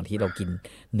ระหว่างที่เรากิน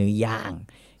เนื้อย่าง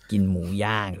กินหมู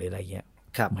ย่างหรืออะไรเงี้ย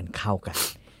มันเข้ากัน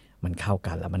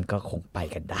แล้วมันก็คงไป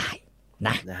กันได้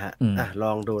นะฮะล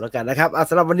องดูแล้วกันนะครับ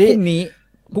สำหรับวันนี้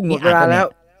พรุ่งนี้เวลาแล้ว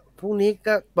พรุ่งนี้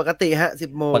ก็ปกติฮะ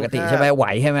 10 โมงปกติใช่ไหมไหว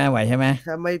ใช่ไหม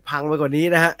ถ้าไม่พังไปกว่านี้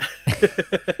นะฮะ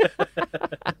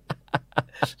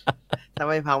ถ้า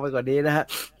ไม่พังไปกว่านี้นะฮะ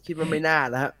คิดว่าไม่น่า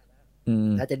นะฮะ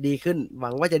อาจจะดีขึ้นหวั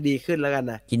งว่าจะดีขึ้นแล้วกัน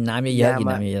นะกินน้ำเยอะๆกิน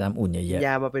น้ำเยอะๆน้ำอุ่นเยอะๆย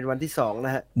ามาเป็นวันที่2น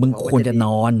ะฮะมึงควรจะน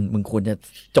อนมึงควรจะ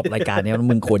จบรายการนี้แล้ว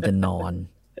มึงควรจะนอน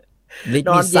ลิท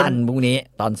มิสันพรุ่งนี้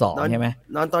ตอน2ใช่ไหม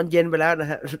นอนตอนเย็นไปแล้วนะ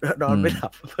ฮะนอนไม่หลั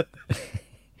บ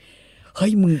เฮ้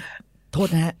ยมึงโทษ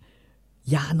นะฮะ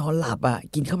ยานอนหลับอ่ะ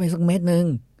กินเข้าไปสักเม็ดนึง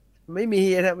ไม่มี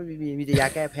นะไม่มีแต่ยา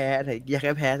แก้แพ้ไหนยาแ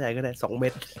ก้แพ้ไหนก็ได้2 เม็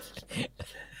ด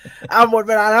หมด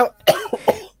เวลาแล้ว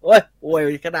โอ้ย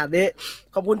ขนาดนี้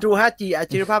ขอบคุณ True 5G อา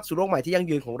ชีพภาพสู่โลกใหม่ที่ยั่ง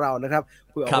ยืนของเรานะครับ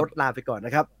คุยเอารถลาไปก่อนน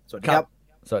ะครับสวัสดีครับ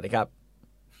สวัสดีครับ